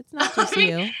 it's not just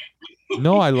you.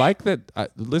 No, I like that.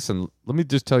 Listen, let me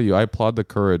just tell you, I applaud the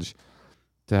courage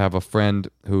to have a friend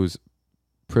who's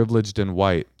privileged and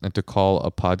white and to call a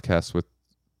podcast with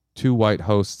two white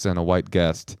hosts and a white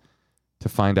guest to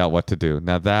find out what to do.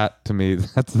 Now that, to me,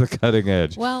 that's the cutting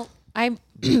edge. Well, I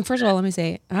first of all, let me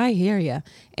say I hear you,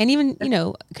 and even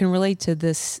can relate to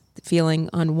this feeling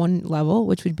on one level,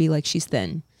 which would be like she's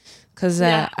thin, because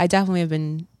I definitely have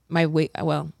been my weight.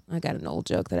 Well, I got an old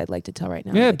joke that I'd like to tell right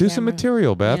now. Yeah, on the do some camera.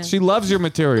 material, Beth. Yeah. She loves your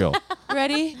material.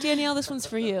 Ready, Danielle? This one's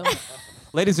for you.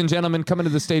 Ladies and gentlemen, coming to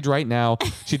the stage right now.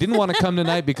 She didn't want to come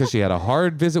tonight because she had a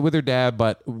hard visit with her dad,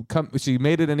 but she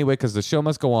made it anyway because the show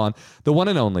must go on. The one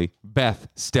and only Beth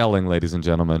Stelling, ladies and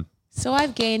gentlemen. So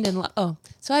I've gained and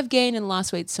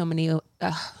lost weight so many. Let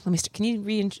me. Can you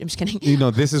I'm just kidding.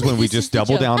 This is when we This is just the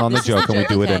double joke. down on the This is joke the and we joke.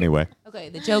 do it Okay. anyway. Okay,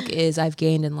 the joke is I've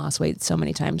gained and lost weight so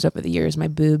many times over the years. My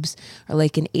boobs are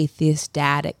like an atheist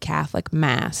dad at Catholic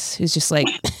Mass who's just like,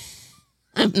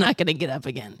 I'm not going to get up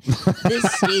again.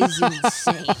 This is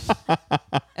insane.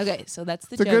 Okay, so that's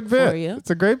the It's a joke good bit. for you. It's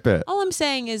a great bit. All I'm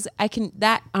saying is I can,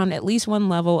 that on at least one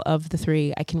level of the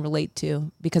three, I can relate to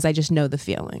because I just know the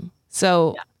feeling.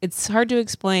 So it's hard to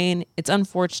explain. It's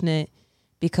unfortunate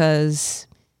because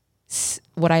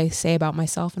what I say about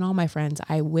myself and all my friends,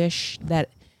 I wish that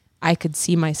I could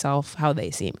see myself how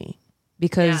they see me,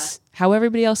 because how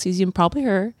everybody else sees you, and probably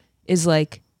her, is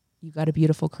like, you got a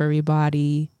beautiful curvy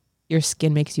body. Your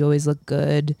skin makes you always look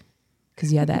good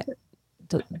because you have that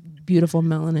beautiful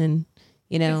melanin,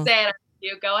 You say it.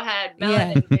 You go ahead.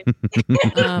 Yeah.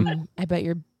 Melanin, I bet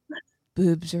your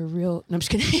boobs are real. No, I'm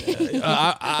just kidding.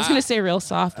 I was gonna say real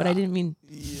soft, but I didn't mean.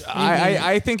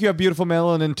 I think you have beautiful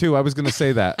melanin too. I was going to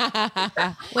say that.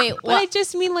 Wait, But I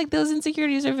just mean like those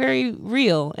insecurities are very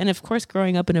real, and of course,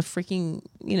 growing up in a freaking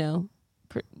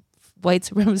white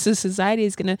supremacist society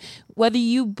is gonna, whether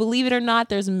you believe it or not,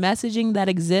 there's messaging that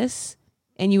exists,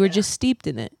 and you were just steeped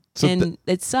in it, So and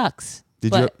it sucks.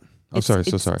 Did But you? Oh, sorry.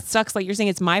 So sorry. It sucks. Like you're saying,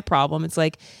 it's my problem. It's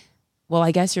like, well,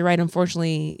 I guess you're right.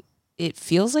 Unfortunately, it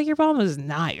feels like your problem is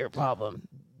not your problem.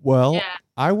 Well, Yeah.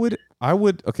 I would.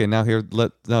 Okay, now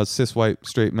cis white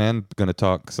straight man gonna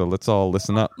talk. So let's all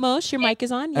listen up. Moshe, your mic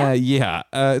is on. Yeah.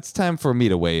 It's time for me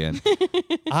to weigh in.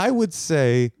 I would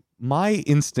say my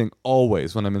instinct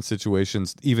always when I'm in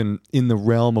situations, even in the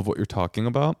realm of what you're talking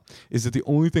about, is that the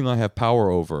only thing I have power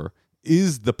over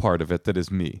is the part of it that is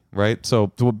me, right?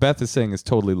 So what Beth is saying is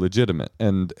totally legitimate,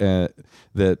 and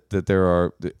that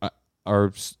there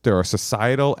are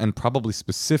societal and probably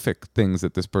specific things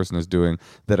that this person is doing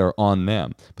that are on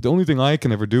them. But the only thing I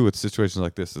can ever do with situations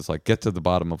like this is like get to the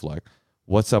bottom of like,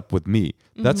 what's up with me?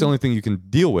 That's the only thing you can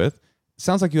deal with.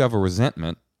 Sounds like you have a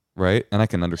resentment, right? And I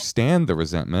can understand the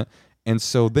resentment. And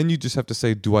so then you just have to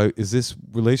say, is this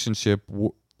relationship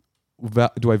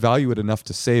do I value it enough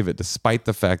to save it, despite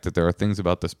the fact that there are things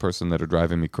about this person that are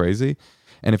driving me crazy?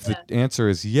 And if the answer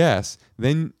is yes,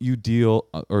 then you deal,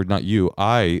 or not you,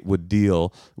 I would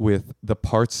deal with the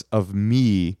parts of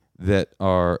me that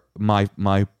are my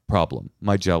problem,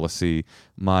 my jealousy,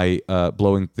 my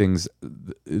blowing things,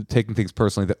 taking things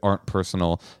personally that aren't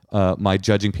personal, my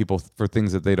judging people for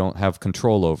things that they don't have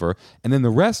control over, and then the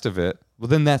rest of it, well,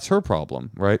 then that's her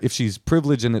problem, right? If she's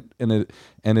privileged and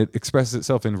it expresses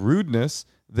itself in rudeness,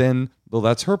 then, well,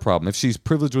 that's her problem. If she's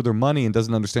privileged with her money and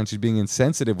doesn't understand she's being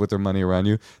insensitive with her money around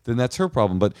you, then that's her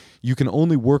problem. But you can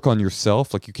only work on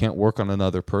yourself, like you can't work on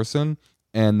another person.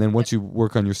 And then once you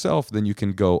work on yourself, then you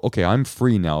can go, okay, I'm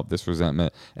free now of this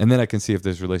resentment. And then I can see if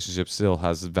this relationship still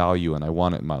has value and I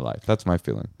want it in my life. That's my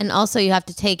feeling. And also you have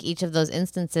to take each of those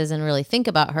instances and really think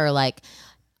about her. Like,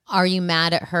 are you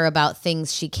mad at her about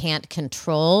things she can't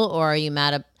control, or are you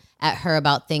mad at her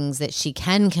about things that she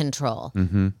can control?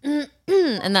 Mm-hmm.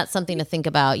 And that's something to think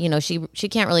about. You know, she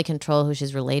can't really control who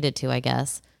she's related to, I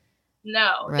guess.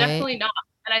 No, Right? definitely not.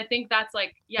 And I think that's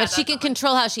like, But she can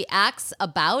control how she acts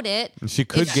about it. And she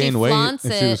could If she gain weight flaunts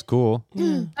if she was it. cool.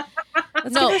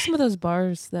 Let's give her some of those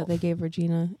bars that they gave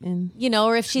Regina in. You know,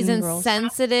 or if she's Mean Girls.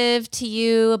 insensitive to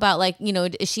you about, like, you know,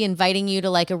 is she inviting you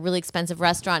to like a really expensive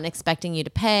restaurant and expecting you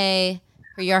to pay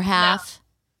for your half?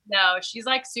 No, she's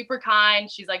like super kind.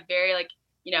 She's like very like,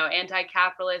 you know,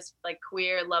 anti-capitalist, like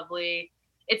queer, lovely.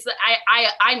 It's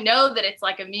I know that it's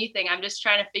like a me thing. I'm just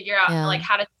trying to figure out like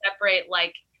how to separate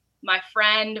like my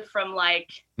friend from like,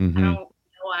 I don't know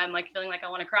why I'm like feeling like I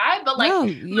want to cry, but like No,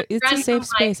 my it's a friend safe from,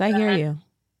 space. like, I hear you.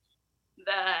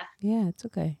 The It's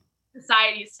okay.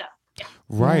 society stuff. Yeah.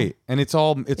 Right. And it's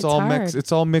all hard.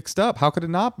 it's all mixed up. How could it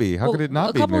not be? How could it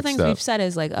not be A couple of mixed things up? we've said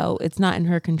is like, oh, it's not in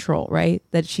her control, right?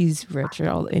 That she's rich or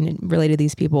all and related to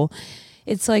these people.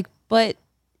 It's like, but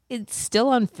it's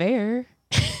still unfair.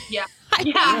 Yeah.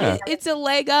 Yeah. It's a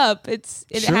leg up. It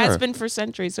Sure. has been for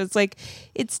centuries. So it's like,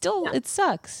 it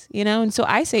sucks, you know? And so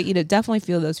I say, you know, definitely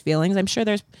feel those feelings. I'm sure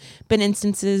there's been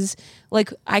instances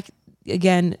like I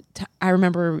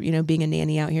remember, you know, being a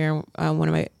nanny out here, one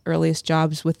of my earliest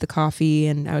jobs with the coffee,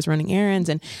 and I was running errands.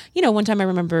 And, you know, one time I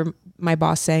remember my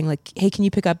boss saying like, hey, can you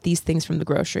pick up these things from the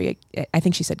grocery? I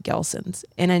think she said Gelson's.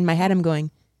 And in my head, I'm going,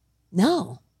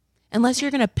 no, unless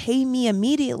you're going to pay me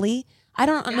immediately. I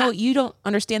don't know. You don't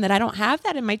understand that I don't have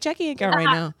that in my checking account right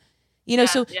now. You know,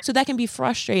 so that can be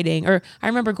frustrating. Or I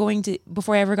remember going to,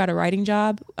 before I ever got a writing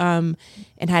job and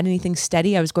had anything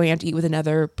steady, I was going out to eat with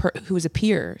another who was a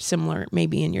peer, similar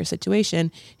maybe in your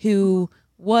situation, who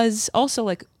was also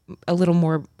like a little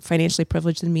more financially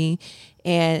privileged than me,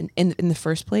 and in the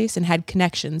first place, and had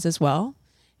connections as well.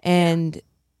 And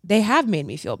they have made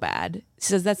me feel bad. She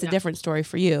says that's a different story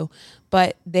for you,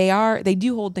 but they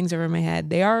do hold things over my head.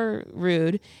 They are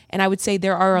rude. And I would say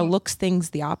there are looks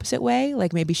things the opposite way.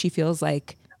 Like maybe she feels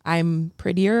like I'm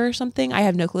prettier or something. I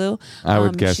have no clue. I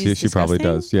would guess she probably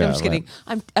does. Yeah. I'm just kidding.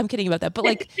 I'm kidding about that. But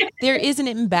like there is an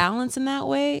imbalance in that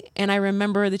way. And I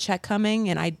remember the check coming,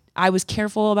 and I was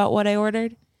careful about what I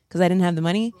ordered because I didn't have the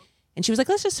money. And she was like,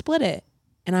 let's just split it.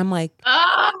 And I'm like,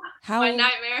 how my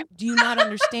nightmare. do you not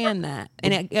understand that?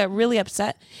 And it got really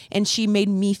upset. And she made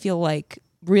me feel like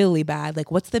really bad.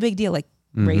 Like, what's the big deal? Like,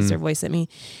 raised her voice at me.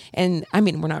 And I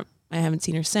mean, I haven't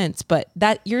seen her since, but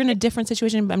that you're in a different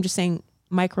situation. But I'm just saying,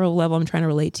 micro level, I'm trying to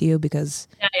relate to you because.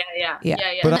 Yeah.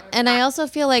 But And I also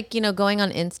feel like, you know, going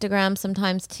on Instagram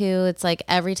sometimes too, it's like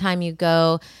every time you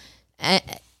go,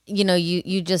 you know,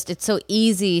 you just, it's so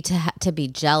easy to be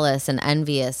jealous and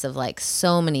envious of like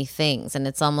so many things. And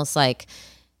it's almost like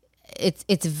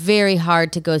it's very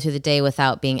hard to go through the day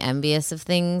without being envious of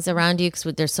things around you, because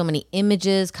there's so many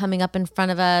images coming up in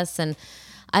front of us. And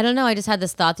I don't know, I just had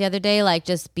this thought the other day, like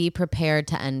just be prepared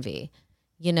to envy.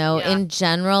 You know, in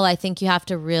general, I think you have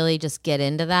to really just get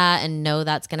into that and know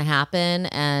that's going to happen.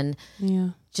 And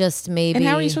just maybe. And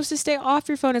how are you supposed to stay off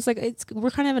your phone? It's like, we're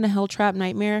kind of in a hell trap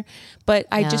nightmare. But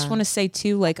I just want to say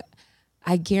too, like,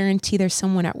 I guarantee there's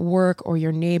someone at work or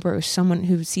your neighbor or someone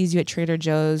who sees you at Trader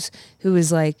Joe's who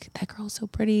is like, that girl's so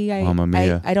pretty. Mamma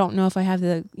mia. I don't know if I have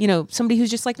the, you know, somebody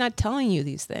who's just like not telling you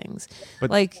these things.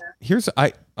 But like, here's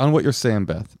on what you're saying,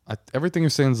 Beth. Everything you're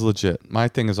saying is legit. My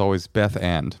thing is always Beth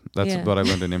and. That's what I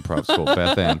learned in improv school,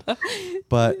 Beth and.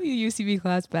 But UCB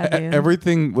class, Batman.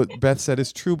 everything what Beth said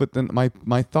is true. But then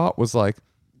my thought was like,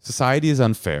 society is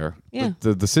unfair. Yeah.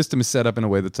 The system is set up in a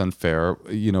way that's unfair.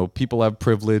 You know, people have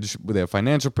privilege. They have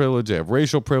financial privilege. They have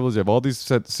racial privilege. They have all these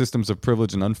systems of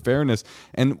privilege and unfairness.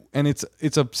 And it's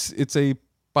a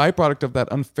byproduct of that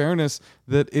unfairness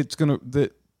that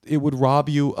it would rob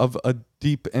you of a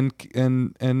deep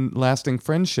and lasting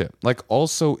friendship. Like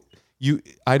also,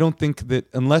 I don't think that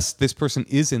unless this person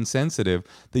is insensitive,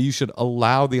 that you should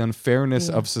allow the unfairness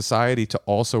of society to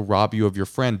also rob you of your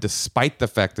friend, despite the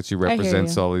fact that she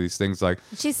represents all of these things. Like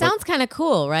she sounds kind of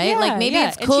cool, right? Yeah, like maybe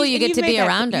it's cool you get to be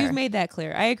around her. You've made that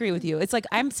clear. I agree with you. It's like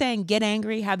I'm saying, get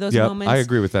angry, have those moments. I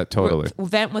agree with that totally.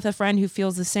 Vent with a friend who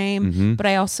feels the same. But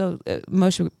I also,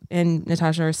 Moshe and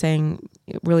Natasha are saying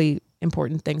really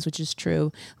important things, which is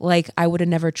true. Like I would have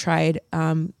never tried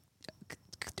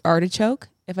artichoke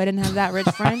if I didn't have that rich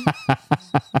friend.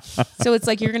 So it's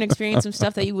like you're going to experience some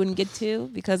stuff that you wouldn't get to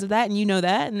because of that, and you know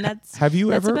that, and that's a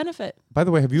benefit. By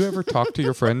the way, have you ever talked to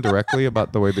your friend directly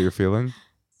about the way that you're feeling?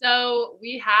 So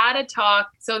we had a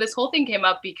talk. So this whole thing came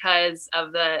up because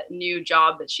of the new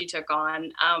job that she took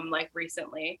on, like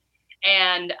recently,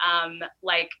 and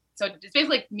so it's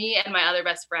basically like me and my other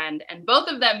best friend, and both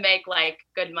of them make like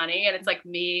good money, and it's like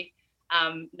me,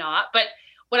 not, but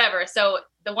whatever. So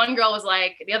the one girl was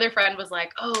like, the other friend was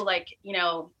like, oh, like, you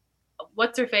know,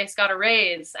 what's her face got a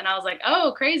raise. And I was like,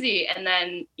 oh, crazy. And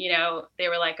then, you know, they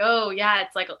were like, oh yeah,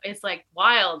 it's like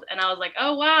wild. And I was like,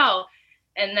 oh, wow.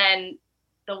 And then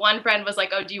the one friend was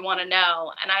like, oh, do you want to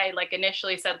know? And I like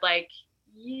initially said like,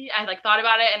 yeah, I like thought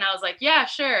about it. And I was like, yeah,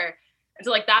 sure. And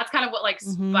so like, that's kind of what like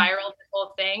spiraled the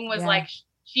whole thing was like,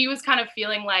 she was kind of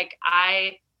feeling like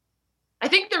I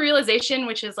think the realization,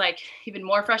 which is like even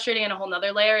more frustrating and a whole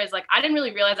nother layer, is like I didn't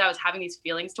really realize I was having these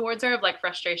feelings towards her of like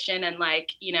frustration and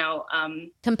like, you know,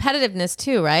 competitiveness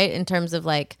too, right? In terms of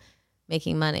like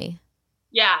making money.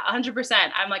 Yeah, 100%.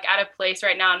 I'm like at a place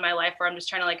right now in my life where I'm just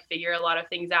trying to like figure a lot of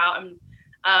things out.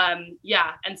 And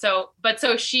so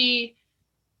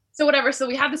whatever. So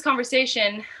we had this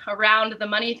conversation around the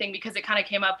money thing because it kind of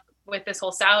came up with this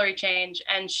whole salary change.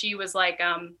 And she was like,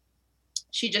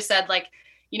 she just said like,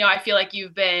 you know, I feel like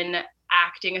you've been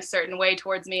acting a certain way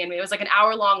towards me. And it was like an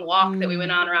hour-long walk that we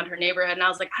went on around her neighborhood. And I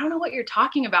was like, I don't know what you're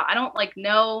talking about. I don't like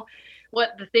know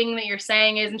what the thing that you're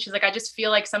saying is. And she's like, I just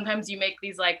feel like sometimes you make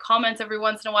these like comments every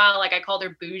once in a while. Like I called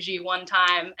her bougie one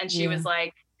time and she was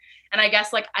like, and I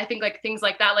guess like, I think like things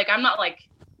like that, like I'm not like,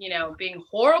 you know, being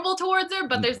horrible towards her,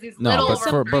 but there's these little.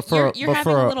 You're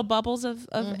having little bubbles of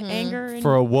anger. And,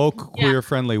 for a woke,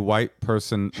 queer-friendly white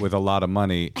person with a lot of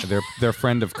money, their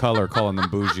friend of color calling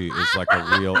them bougie is like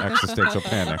a real existential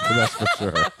panic. That's for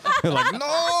sure. They're like,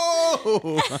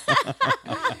 no.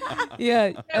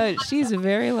 She's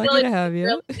very lucky to have you.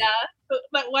 Really,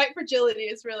 but white fragility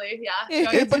is really,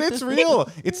 but it's real.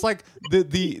 It's like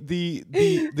the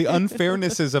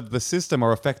unfairnesses of the system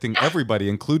are affecting everybody,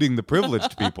 including the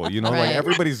privileged people. You know, like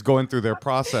everybody's going through their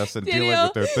process and dealing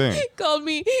with their thing. Called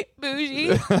me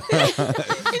bougie. And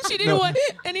she didn't want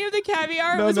any of the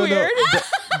caviar. It was weird.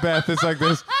 Beth is like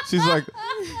this. She's like,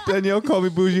 Danielle called me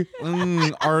bougie.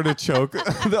 Artichoke.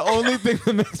 The only thing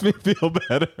that makes me feel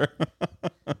better.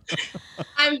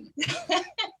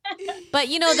 But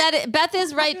you know that Beth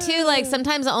is right too. Like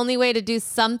sometimes the only way to do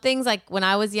some things, like when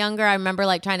I was younger, I remember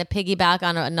like trying to piggyback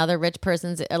on another rich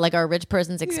person's, like our rich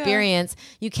person's experience.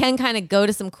 You can kind of go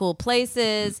to some cool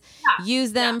places,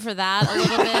 use them for that a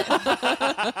little bit.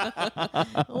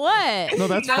 What? No,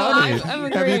 that's funny.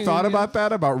 Have you thought about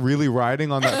that? About really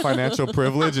riding on that financial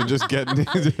privilege and just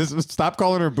just stop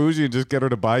calling her bougie and just get her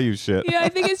to buy you shit. Yeah, I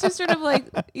think it's just sort of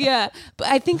like, but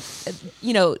I think,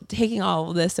 you know, taking all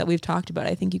of this that we've talked about,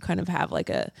 I think you kind of have like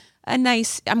a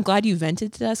nice, I'm glad you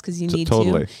vented to us because you need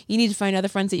to. You need to find other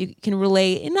friends that you can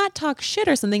relate and not talk shit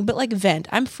or something, but like vent.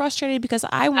 I'm frustrated because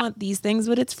I want these things,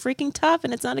 but it's freaking tough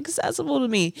and it's not accessible to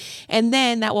me. And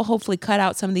then that will hopefully cut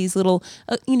out some of these little,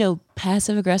 you know,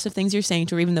 passive aggressive things you're saying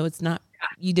to her, even though it's not,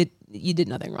 you did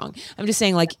nothing wrong. I'm just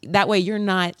saying like that way you're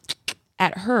not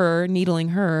at her, needling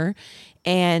her.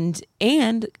 And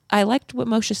I liked what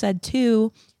Moshe said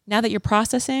too. Now that you're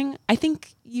processing, I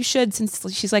think you should, since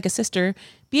she's like a sister,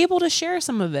 be able to share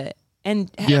some of it.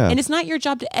 And it's not your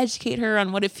job to educate her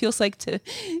on what it feels like to,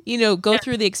 you know, go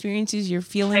through the experiences you're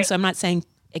feeling. So I'm not saying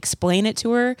explain it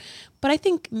to her, but I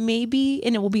think maybe,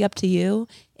 and it will be up to you,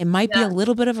 it might be a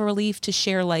little bit of a relief to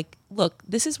share like, look,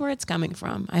 this is where it's coming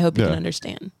from. I hope you can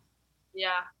understand. Yeah.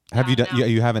 Have you done? Yeah,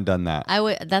 you haven't done that.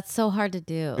 That's so hard to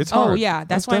do. It's hard. Oh yeah,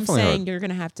 that's why I'm saying hard. You're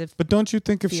gonna have to. But don't you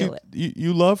think if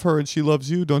you love her and she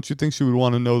loves you, don't you think she would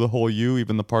want to know the whole you,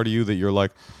 even the part of you that you're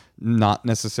like not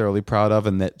necessarily proud of,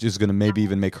 and that just gonna maybe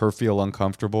even make her feel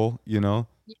uncomfortable? You know?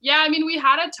 Yeah, I mean, we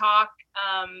had a talk.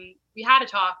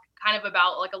 Kind of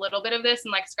about like a little bit of this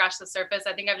and like scratch the surface.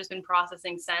 I think I've just been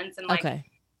processing since and like. Okay.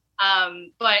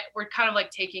 But we're kind of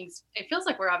like it feels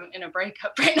like we're having in a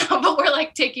breakup right now, but we're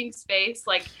like taking space.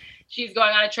 Like she's going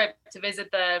on a trip to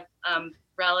visit the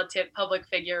public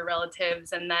figure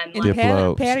relatives, and then In like,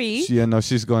 Diplo. Perry?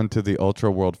 She's going to the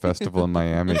Ultra World Festival in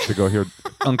Miami to go hear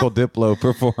Uncle Diplo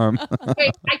perform.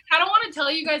 okay, I kind of want to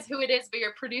tell you guys who it is, but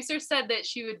your producer said that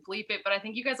she would bleep it, but I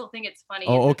think you guys will think it's funny.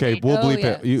 Oh, okay. We'll bleep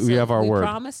it. We have our word.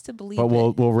 Promise to bleep but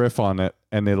it. we'll riff on it,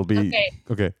 and it'll be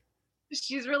okay.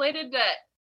 She's related to.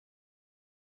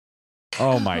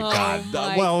 Oh my God!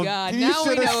 my Well, God. you Now we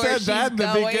should have know where said that in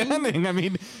the she's going. beginning. I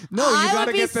mean, no, you I got to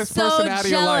would be get this so person out of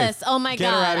your life. jealous. Oh my Get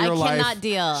her God, out of your I life. cannot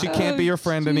deal. She can't be your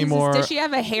friend Jesus. anymore. Does she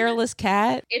have a hairless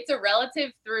cat? It's a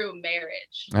relative through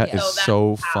marriage. That is that's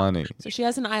so how. funny. So she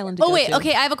has an island to Oh go wait, to.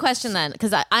 okay. I have a question then,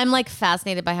 because I'm like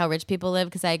fascinated by how rich people live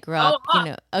because I grew up.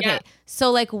 Okay, yeah.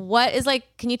 so like, what is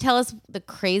like? Can you tell us the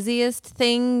craziest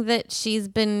thing that she's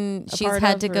part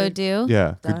had of to go or do?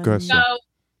 Yeah, good Done. question. So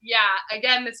yeah,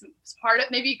 again, this is part of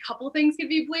maybe a couple things could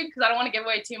be bleeped because I don't want to give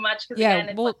away too much. Yeah, again,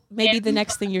 it's well, like, maybe the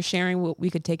next thing you're sharing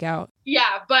we could take out.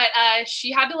 Yeah, but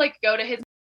she had to like go to his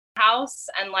house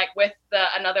and like with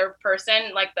another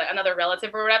person, like another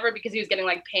relative or whatever, because he was getting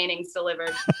like paintings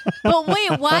delivered. But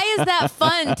wait, why is that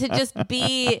fun to just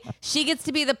be? She gets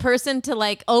to be the person to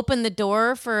like open the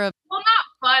door for a. Well,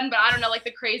 not fun, but I don't know, like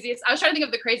the craziest. I was trying to think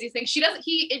of the craziest thing.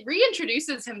 He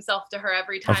reintroduces himself to her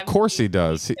every time. Of course he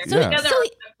does. So Yeah. he doesn't. So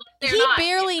they're he not.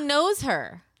 barely knows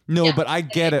her. No, Yeah. but I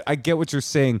get it. I get what you're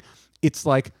saying. It's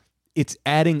like it's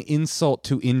adding insult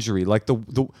to injury. Like the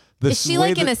Is she way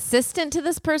like an that- assistant to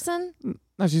this person?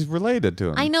 No, she's related to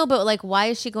him. I know, but like, why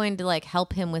is she going to like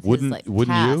help him with Wouldn't his like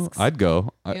wouldn't tasks? you? I'd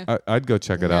go. Yeah. I'd go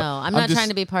check it No, out. I'm not just- trying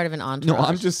to be part of an entourage. No,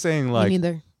 I'm just saying Me like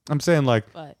neither. I'm saying like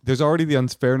But- there's already the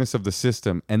unfairness of the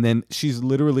system, and then she's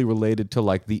literally related to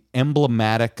like the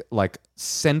emblematic like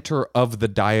center of the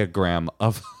diagram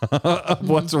of, of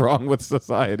what's wrong with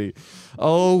society.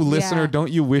 Oh, listener, Yeah.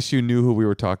 don't you wish you knew who we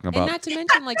were talking about? And not to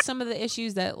mention like some of the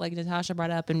issues that like Natasha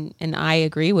brought up and I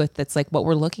agree with. That's like what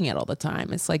we're looking at all the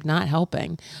time. It's like not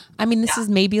helping. I mean, this is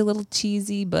maybe a little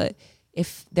cheesy, but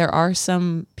if there are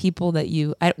some people that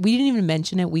we didn't even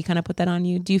mention it, we kind of put that on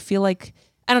you. Do you feel like,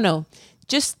 I don't know,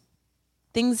 just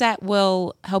things that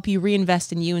will help you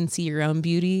reinvest in you and see your own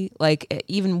beauty, like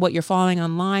even what you're following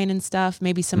online and stuff,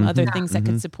 maybe some other things that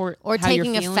could support or how you're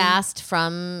taking a feeling? fast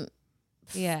from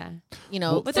Yeah. you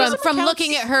know but there's some from accounts-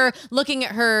 looking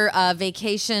at her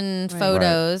vacation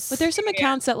photos. But there's some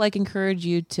accounts that like encourage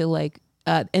you to like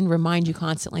and remind you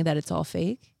constantly that it's all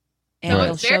fake, and Right.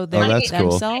 they'll show Oh, their, that's cool.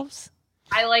 themselves.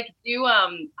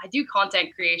 I do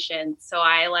content creation, so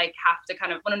I like have to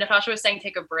kind of, when Natasha was saying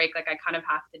take a break, like I kind of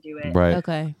have to do it. Right.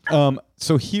 Okay.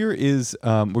 So here is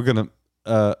we're gonna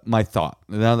my thought.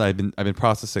 Now that I've been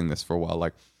processing this for a while.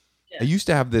 Like I used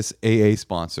to have this AA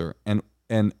sponsor,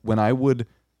 and when I would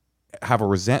have a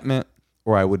resentment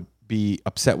or I would be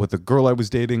upset with the girl I was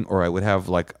dating, or I would have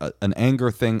like an anger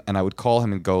thing, and I would call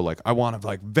him and go like, I want to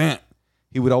like vent.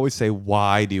 He would always say,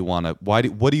 what do you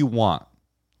want?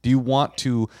 Do you want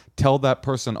to tell that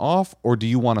person off, or do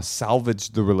you want to salvage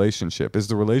the relationship? Is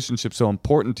the relationship so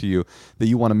important to you that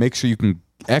you want to make sure you can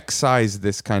excise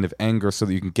this kind of anger so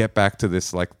that you can get back to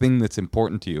this like thing that's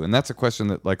important to you? And that's a question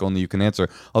that like only you can answer.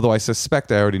 Although I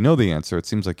suspect I already know the answer. It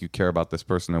seems like you care about this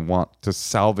person and want to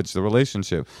salvage the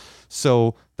relationship.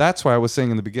 So that's why I was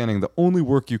saying in the beginning, the only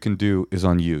work you can do is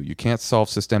on you. You can't solve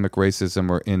systemic racism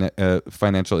or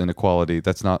financial inequality.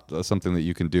 That's not something that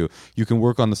you can do. You can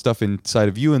work on the stuff inside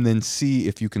of you and then see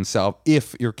if you can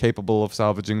if you're capable of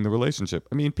salvaging the relationship.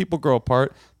 I mean, people grow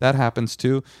apart. That happens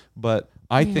too. But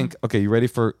I think, okay, you ready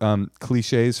for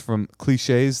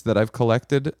cliches that I've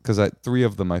collected? Because 3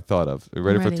 of them I thought of. Are you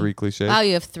ready for ready. 3 cliches? Wow,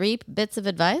 you have 3 bits of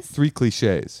advice? 3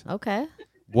 cliches. Okay.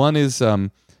 One is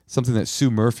something that Sue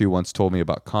Murphy once told me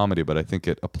about comedy, but I think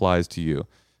it applies to you.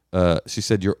 She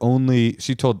said,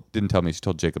 she told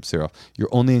Jacob Siroff, you're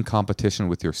only in competition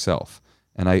with yourself.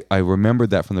 And I remembered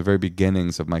that from the very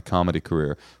beginnings of my comedy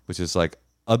career, which is like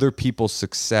other people's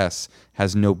success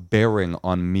has no bearing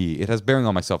on me. It has bearing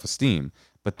on my self-esteem,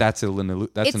 but that's an illusion.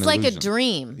 It's like a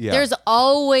dream. Yeah. There's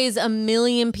always a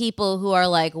million people who are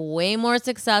like way more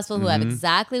successful, who have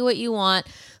exactly what you want,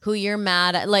 who you're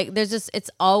mad at. Like it's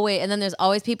always, and then there's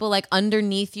always people like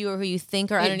underneath you or who you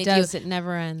think are underneath you. It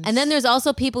never ends. And then there's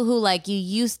also people who like you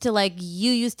used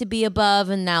to be above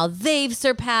and now they've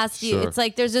surpassed you. Sure. It's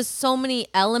like there's just so many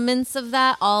elements of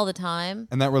that all the time.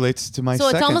 And that relates to my So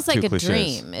it's second almost like 2 a cliches.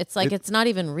 dream. It's like it's not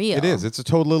even real. It is. It's a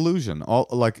total illusion.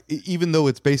 Even though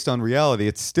it's based on reality,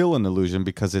 it's still an illusion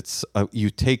because it's you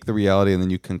take the reality and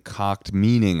then you concoct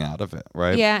meaning out of it,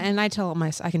 right? yeah, and I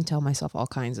can tell myself all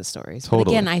kinds of stories. Totally. But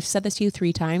again, I've said this to you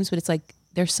 3 times, but it's like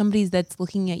there's somebody that's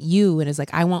looking at you and is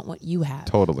like, I want what you have.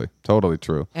 Totally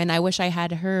true. And I wish I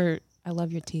had her I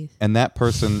love your teeth. And that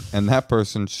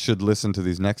person should listen to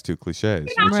these next two cliches.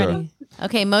 I'm ready.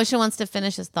 Okay, Moshe wants to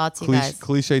finish his thoughts, you guys.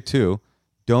 Cliche 2.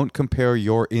 Don't compare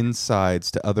your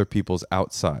insides to other people's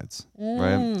outsides.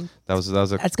 Right? That was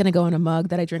a That's gonna go in a mug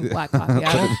that I drink black coffee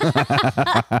out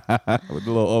of. with a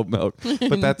little oat milk.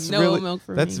 But that's No really oat milk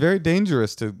for that's me. very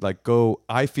dangerous to like go,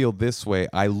 I feel this way.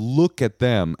 I look at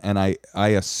them and I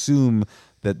assume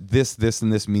that this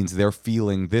and this means they're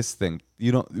feeling this thing.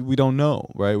 We don't know,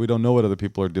 right? We don't know what other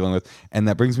people are dealing with. And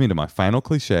that brings me to my final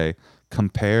cliche,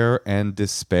 compare and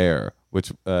despair,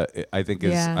 which I think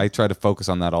is, I try to focus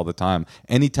on that all the time.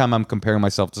 Anytime I'm comparing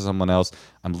myself to someone else,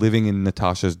 I'm living in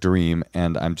Natasha's dream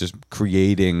and I'm just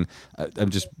creating, I'm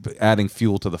just adding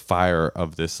fuel to the fire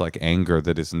of this like anger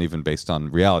that isn't even based on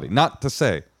reality. Not to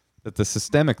say that the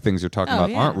systemic things you're talking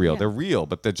about aren't real. They're real,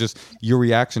 but they're just, your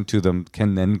reaction to them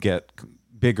can then get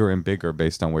bigger and bigger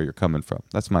based on where you're coming from.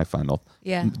 That's my final,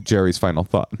 Jerry's final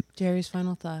thought. Jerry's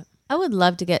final thought. I would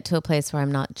love to get to a place where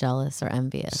I'm not jealous or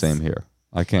envious. Same here.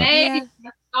 I can't. Hey,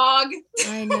 dog.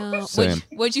 I know. Same.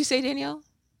 What'd you say, Danielle?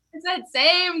 I said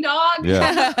same, dog.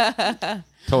 Yeah.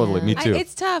 Totally. Me too.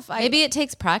 It's tough. Maybe it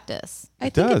takes practice. I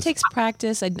think does. it takes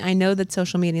practice. I know that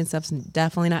social media and stuff's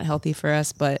definitely not healthy for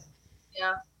us, but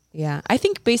yeah. I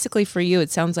think basically for you,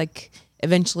 it sounds like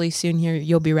eventually soon here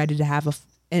you'll be ready to have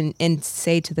and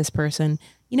say to this person,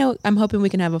 I'm hoping we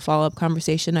can have a follow-up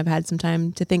conversation. I've had some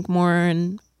time to think more,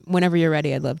 and whenever you're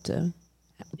ready, I'd love to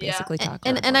basically talk.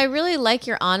 And I really like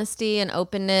your honesty and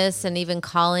openness and even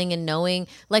calling and knowing.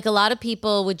 Like a lot of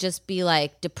people would just be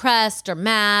like depressed or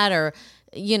mad or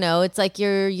it's like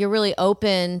you're really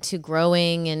open to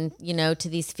growing and to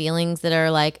these feelings that are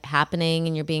like happening,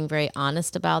 and you're being very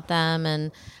honest about them.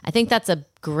 And I think that's a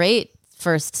great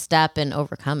first step in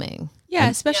overcoming. Yeah,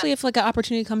 especially if like an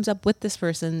opportunity comes up with this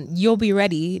person, you'll be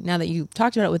ready now that you've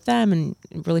talked about it with them and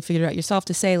really figured it out yourself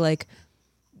to say like,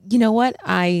 you know what?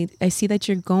 I see that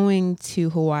you're going to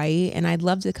Hawaii and I'd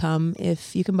love to come.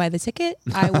 If you can buy the ticket,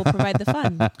 I will provide the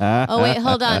fun. Oh, wait,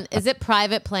 hold on. Is it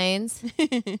private planes?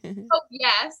 Oh,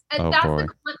 yes. And Oh, that's boy.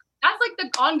 that's like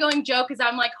the ongoing joke is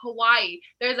I'm like, Hawaii,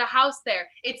 there's a house there.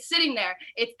 It's sitting there.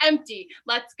 It's empty.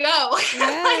 Let's go.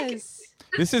 Yes.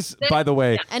 This is, by the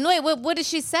way, And wait, what did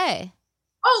she say?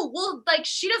 Oh, well, like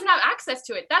she doesn't have access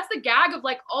to it. That's the gag of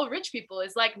like all rich people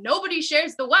is like nobody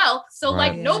shares the wealth. So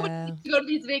Right. like nobody Yeah. gets to go to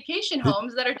these vacation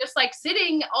homes that are just like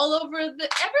sitting all over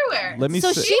everywhere. let me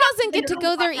So say, she doesn't get to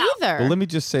go there either. well, let me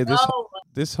just say this. No.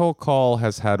 This whole call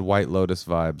has had White Lotus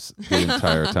vibes the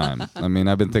entire time. I mean,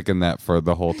 I've been thinking that for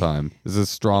the whole time. This is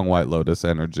strong White Lotus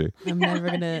energy. I'm never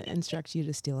going to instruct you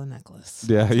to steal a necklace.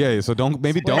 Yeah. So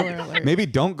maybe Spoiler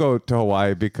alert. don't go to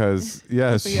Hawaii because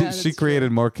Yeah, she that's created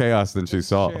true. more chaos than she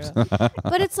solved. true.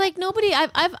 But it's like nobody.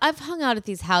 I've hung out at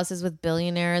these houses with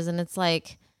billionaires, and it's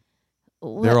like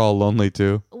They're all lonely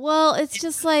too. Well, it's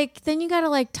just like then you gotta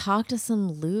like talk to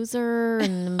some loser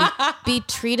and be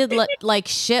treated like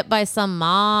shit by some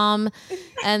mom,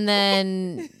 and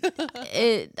then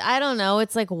I don't know.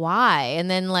 It's like why? And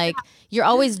then like you're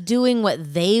always doing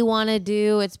what they want to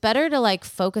do. It's better to like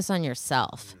focus on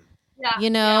yourself.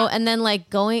 Yeah. And then like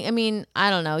going, I mean,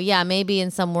 I don't know. Yeah, maybe in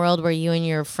some world where you and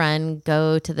your friend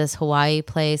go to this Hawaii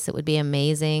place, it would be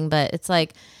amazing. But it's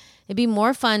like, it'd be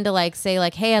more fun to like say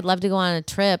like, hey, I'd love to go on a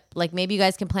trip. Like maybe you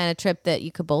guys can plan a trip that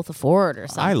you could both afford or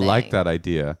something. I like that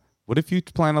idea. What if you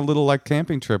plan a little like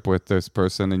camping trip with this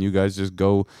person and you guys just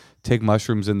go take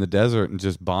mushrooms in the desert and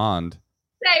just bond?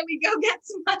 Say we go get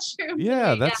some mushrooms.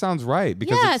 Yeah, that sounds right.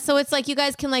 Because Yeah, it's- so it's like you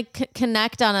guys can like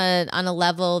connect on a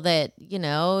level that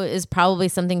is probably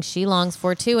something she longs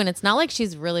for too, and it's not like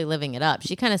she's really living it up.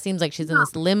 She kind of seems like she's in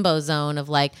this limbo zone of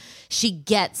like she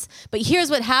gets. But here's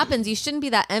what happens: you shouldn't be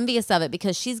that envious of it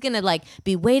because she's gonna like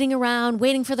be waiting around,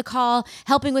 waiting for the call,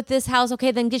 helping with this house. Okay,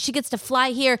 then she gets to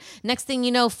fly here. Next thing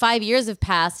you know, 5 years have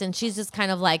passed, and she's just kind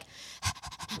of like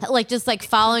just like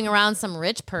following around some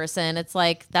rich person. It's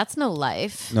like that's no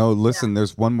life. No, listen,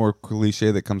 there's one more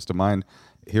cliche that comes to mind.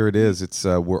 Here it is. It's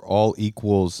we're all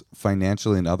equals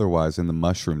financially and otherwise in the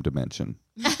mushroom dimension.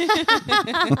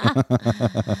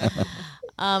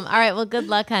 All right, well, good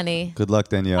luck, honey. Good luck,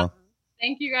 Danielle.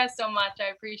 Thank you guys so much.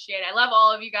 I appreciate it. I love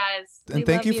all of you guys. And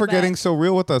thank you for getting so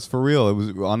real with us, for real. It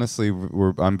was honestly,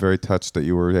 I'm very touched that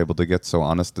you were able to get so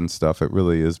honest and stuff. It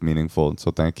really is meaningful. And so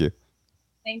thank you.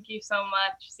 Thank you so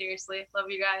much. Seriously. Love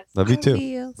you guys. Love you too.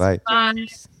 Adios. Bye. Bye.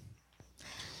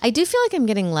 I do feel like I'm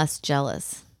getting less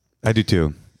jealous. I do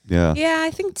too. Yeah. Yeah, I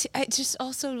think I just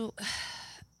also,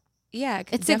 yeah,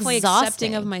 It's definitely exhausting.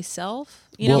 accepting of myself.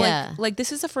 You know, Well- Yeah. like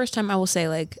this is the first time I will say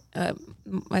like,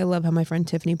 I love how my friend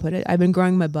Tiffany put it. I've been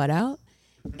growing my butt out,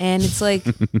 and it's like,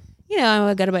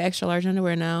 I got to buy extra large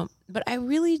underwear now, but I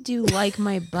really do like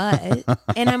my butt,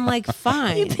 and I'm like,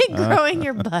 fine. You've been growing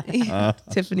your butt.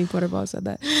 Tiffany Porterbaugh said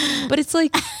that, but it's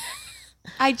like,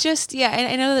 I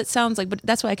know that sounds like, but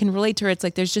that's why I can relate to her. It's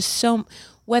like there's just so,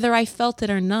 whether I felt it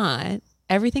or not,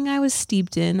 everything I was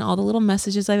steeped in, all the little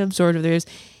messages I've absorbed,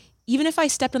 even if I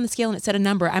stepped on the scale and it said a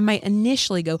number, I might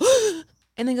initially go,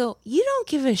 and then go, you don't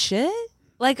give a shit.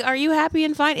 Like, are you happy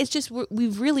and fine? It's just,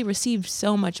 we've really received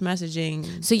so much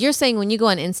messaging. So you're saying when you go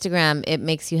on Instagram, it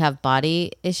makes you have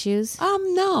body issues?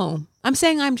 No. I'm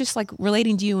saying I'm just like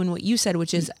relating to you and what you said,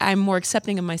 which is I'm more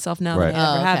accepting of myself now than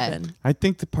I ever have been. I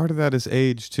think the part of that is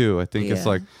age too. I think it's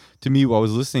like, to me, I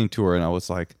was listening to her and I was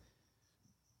like,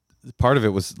 part of it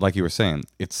was like you were saying,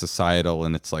 it's societal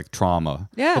and it's like trauma.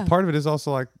 Yeah. But part of it is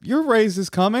also like your raise is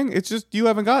coming. It's just you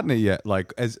haven't gotten it yet.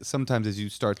 Like sometimes as you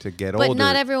start to get older. But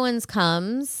not everyone's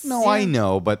comes. No, I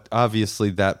know, but obviously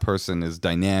that person is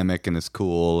dynamic and is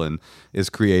cool and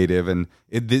is creative, and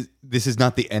this is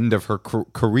not the end of her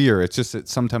career. It's just that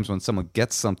sometimes when someone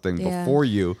gets something before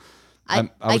you,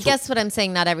 I guess what I'm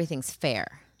saying, not everything's fair.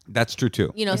 That's true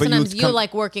too. But sometimes you're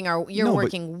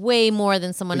working way more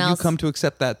than someone else. You come to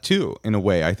accept that too, in a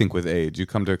way. I think with age, you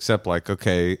come to accept like,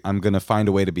 okay, I'm going to find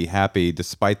a way to be happy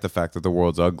despite the fact that the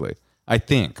world's ugly. I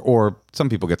think, or some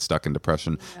people get stuck in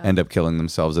depression, end up killing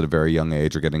themselves at a very young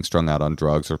age, or getting strung out on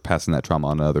drugs, or passing that trauma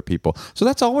on to other people. So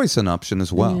that's always an option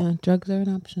as well. Yeah, drugs are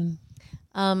an option.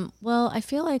 Well, I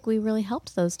feel like we really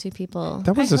helped those two people.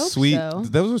 That was those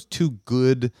was two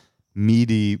good,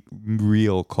 meaty,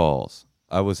 real calls.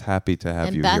 I was happy to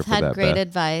have you Beth here for that. And Beth had great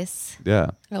advice.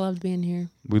 Yeah. I loved being here.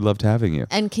 We loved having you.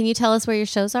 And can you tell us where your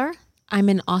shows are? I'm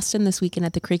in Austin this weekend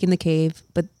at the Creek in the Cave,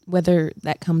 but whether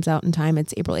that comes out in time,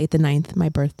 it's April 8th and 9th, my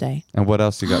birthday. And what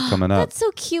else you got coming up? That's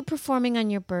so cute, performing on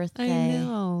your birthday. I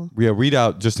know. Yeah, read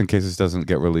out just in case this doesn't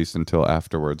get released until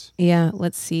afterwards. Yeah,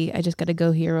 let's see. I just got to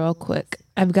go here real quick.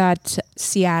 I've got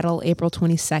Seattle, April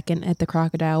 22nd at the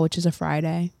Crocodile, which is a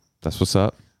Friday. That's what's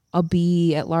up. I'll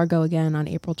be at Largo again on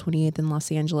April 28th in Los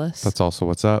Angeles. That's also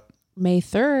what's up. May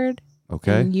 3rd.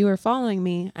 Okay. And you are following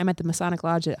me. I'm at the Masonic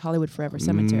Lodge at Hollywood Forever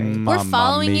Cemetery. We're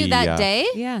following you that day?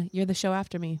 Yeah, you're the show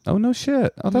after me. Oh, no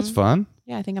shit. Oh, that's fun.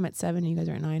 Yeah, I think I'm at 7 and you guys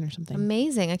are at 9 or something.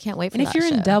 Amazing. I can't wait for that. that. And if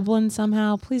you're in show. Dublin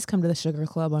somehow, please come to the Sugar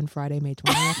Club on Friday, May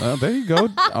 20th. Oh, there you go.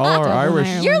 All our Irish.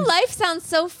 Ireland. Your life sounds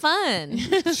so fun.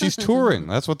 She's touring.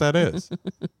 That's what that is.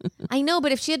 I know,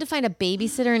 but if she had to find a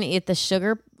babysitter and eat the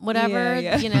sugar, whatever,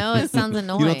 Yeah. it sounds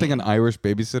annoying. You don't think an Irish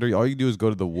babysitter? All you do is go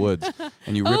to the woods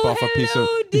and you rip off a piece of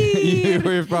you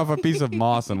rip off a piece of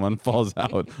moss and one falls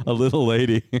out. A little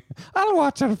lady. I'll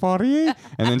watch it for you.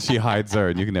 And then she hides her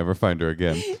and you can never find her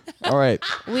again. All right.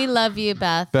 We love you,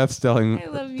 Beth. Beth Stelling, I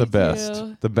love you the best.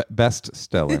 too. The best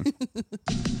Stelling.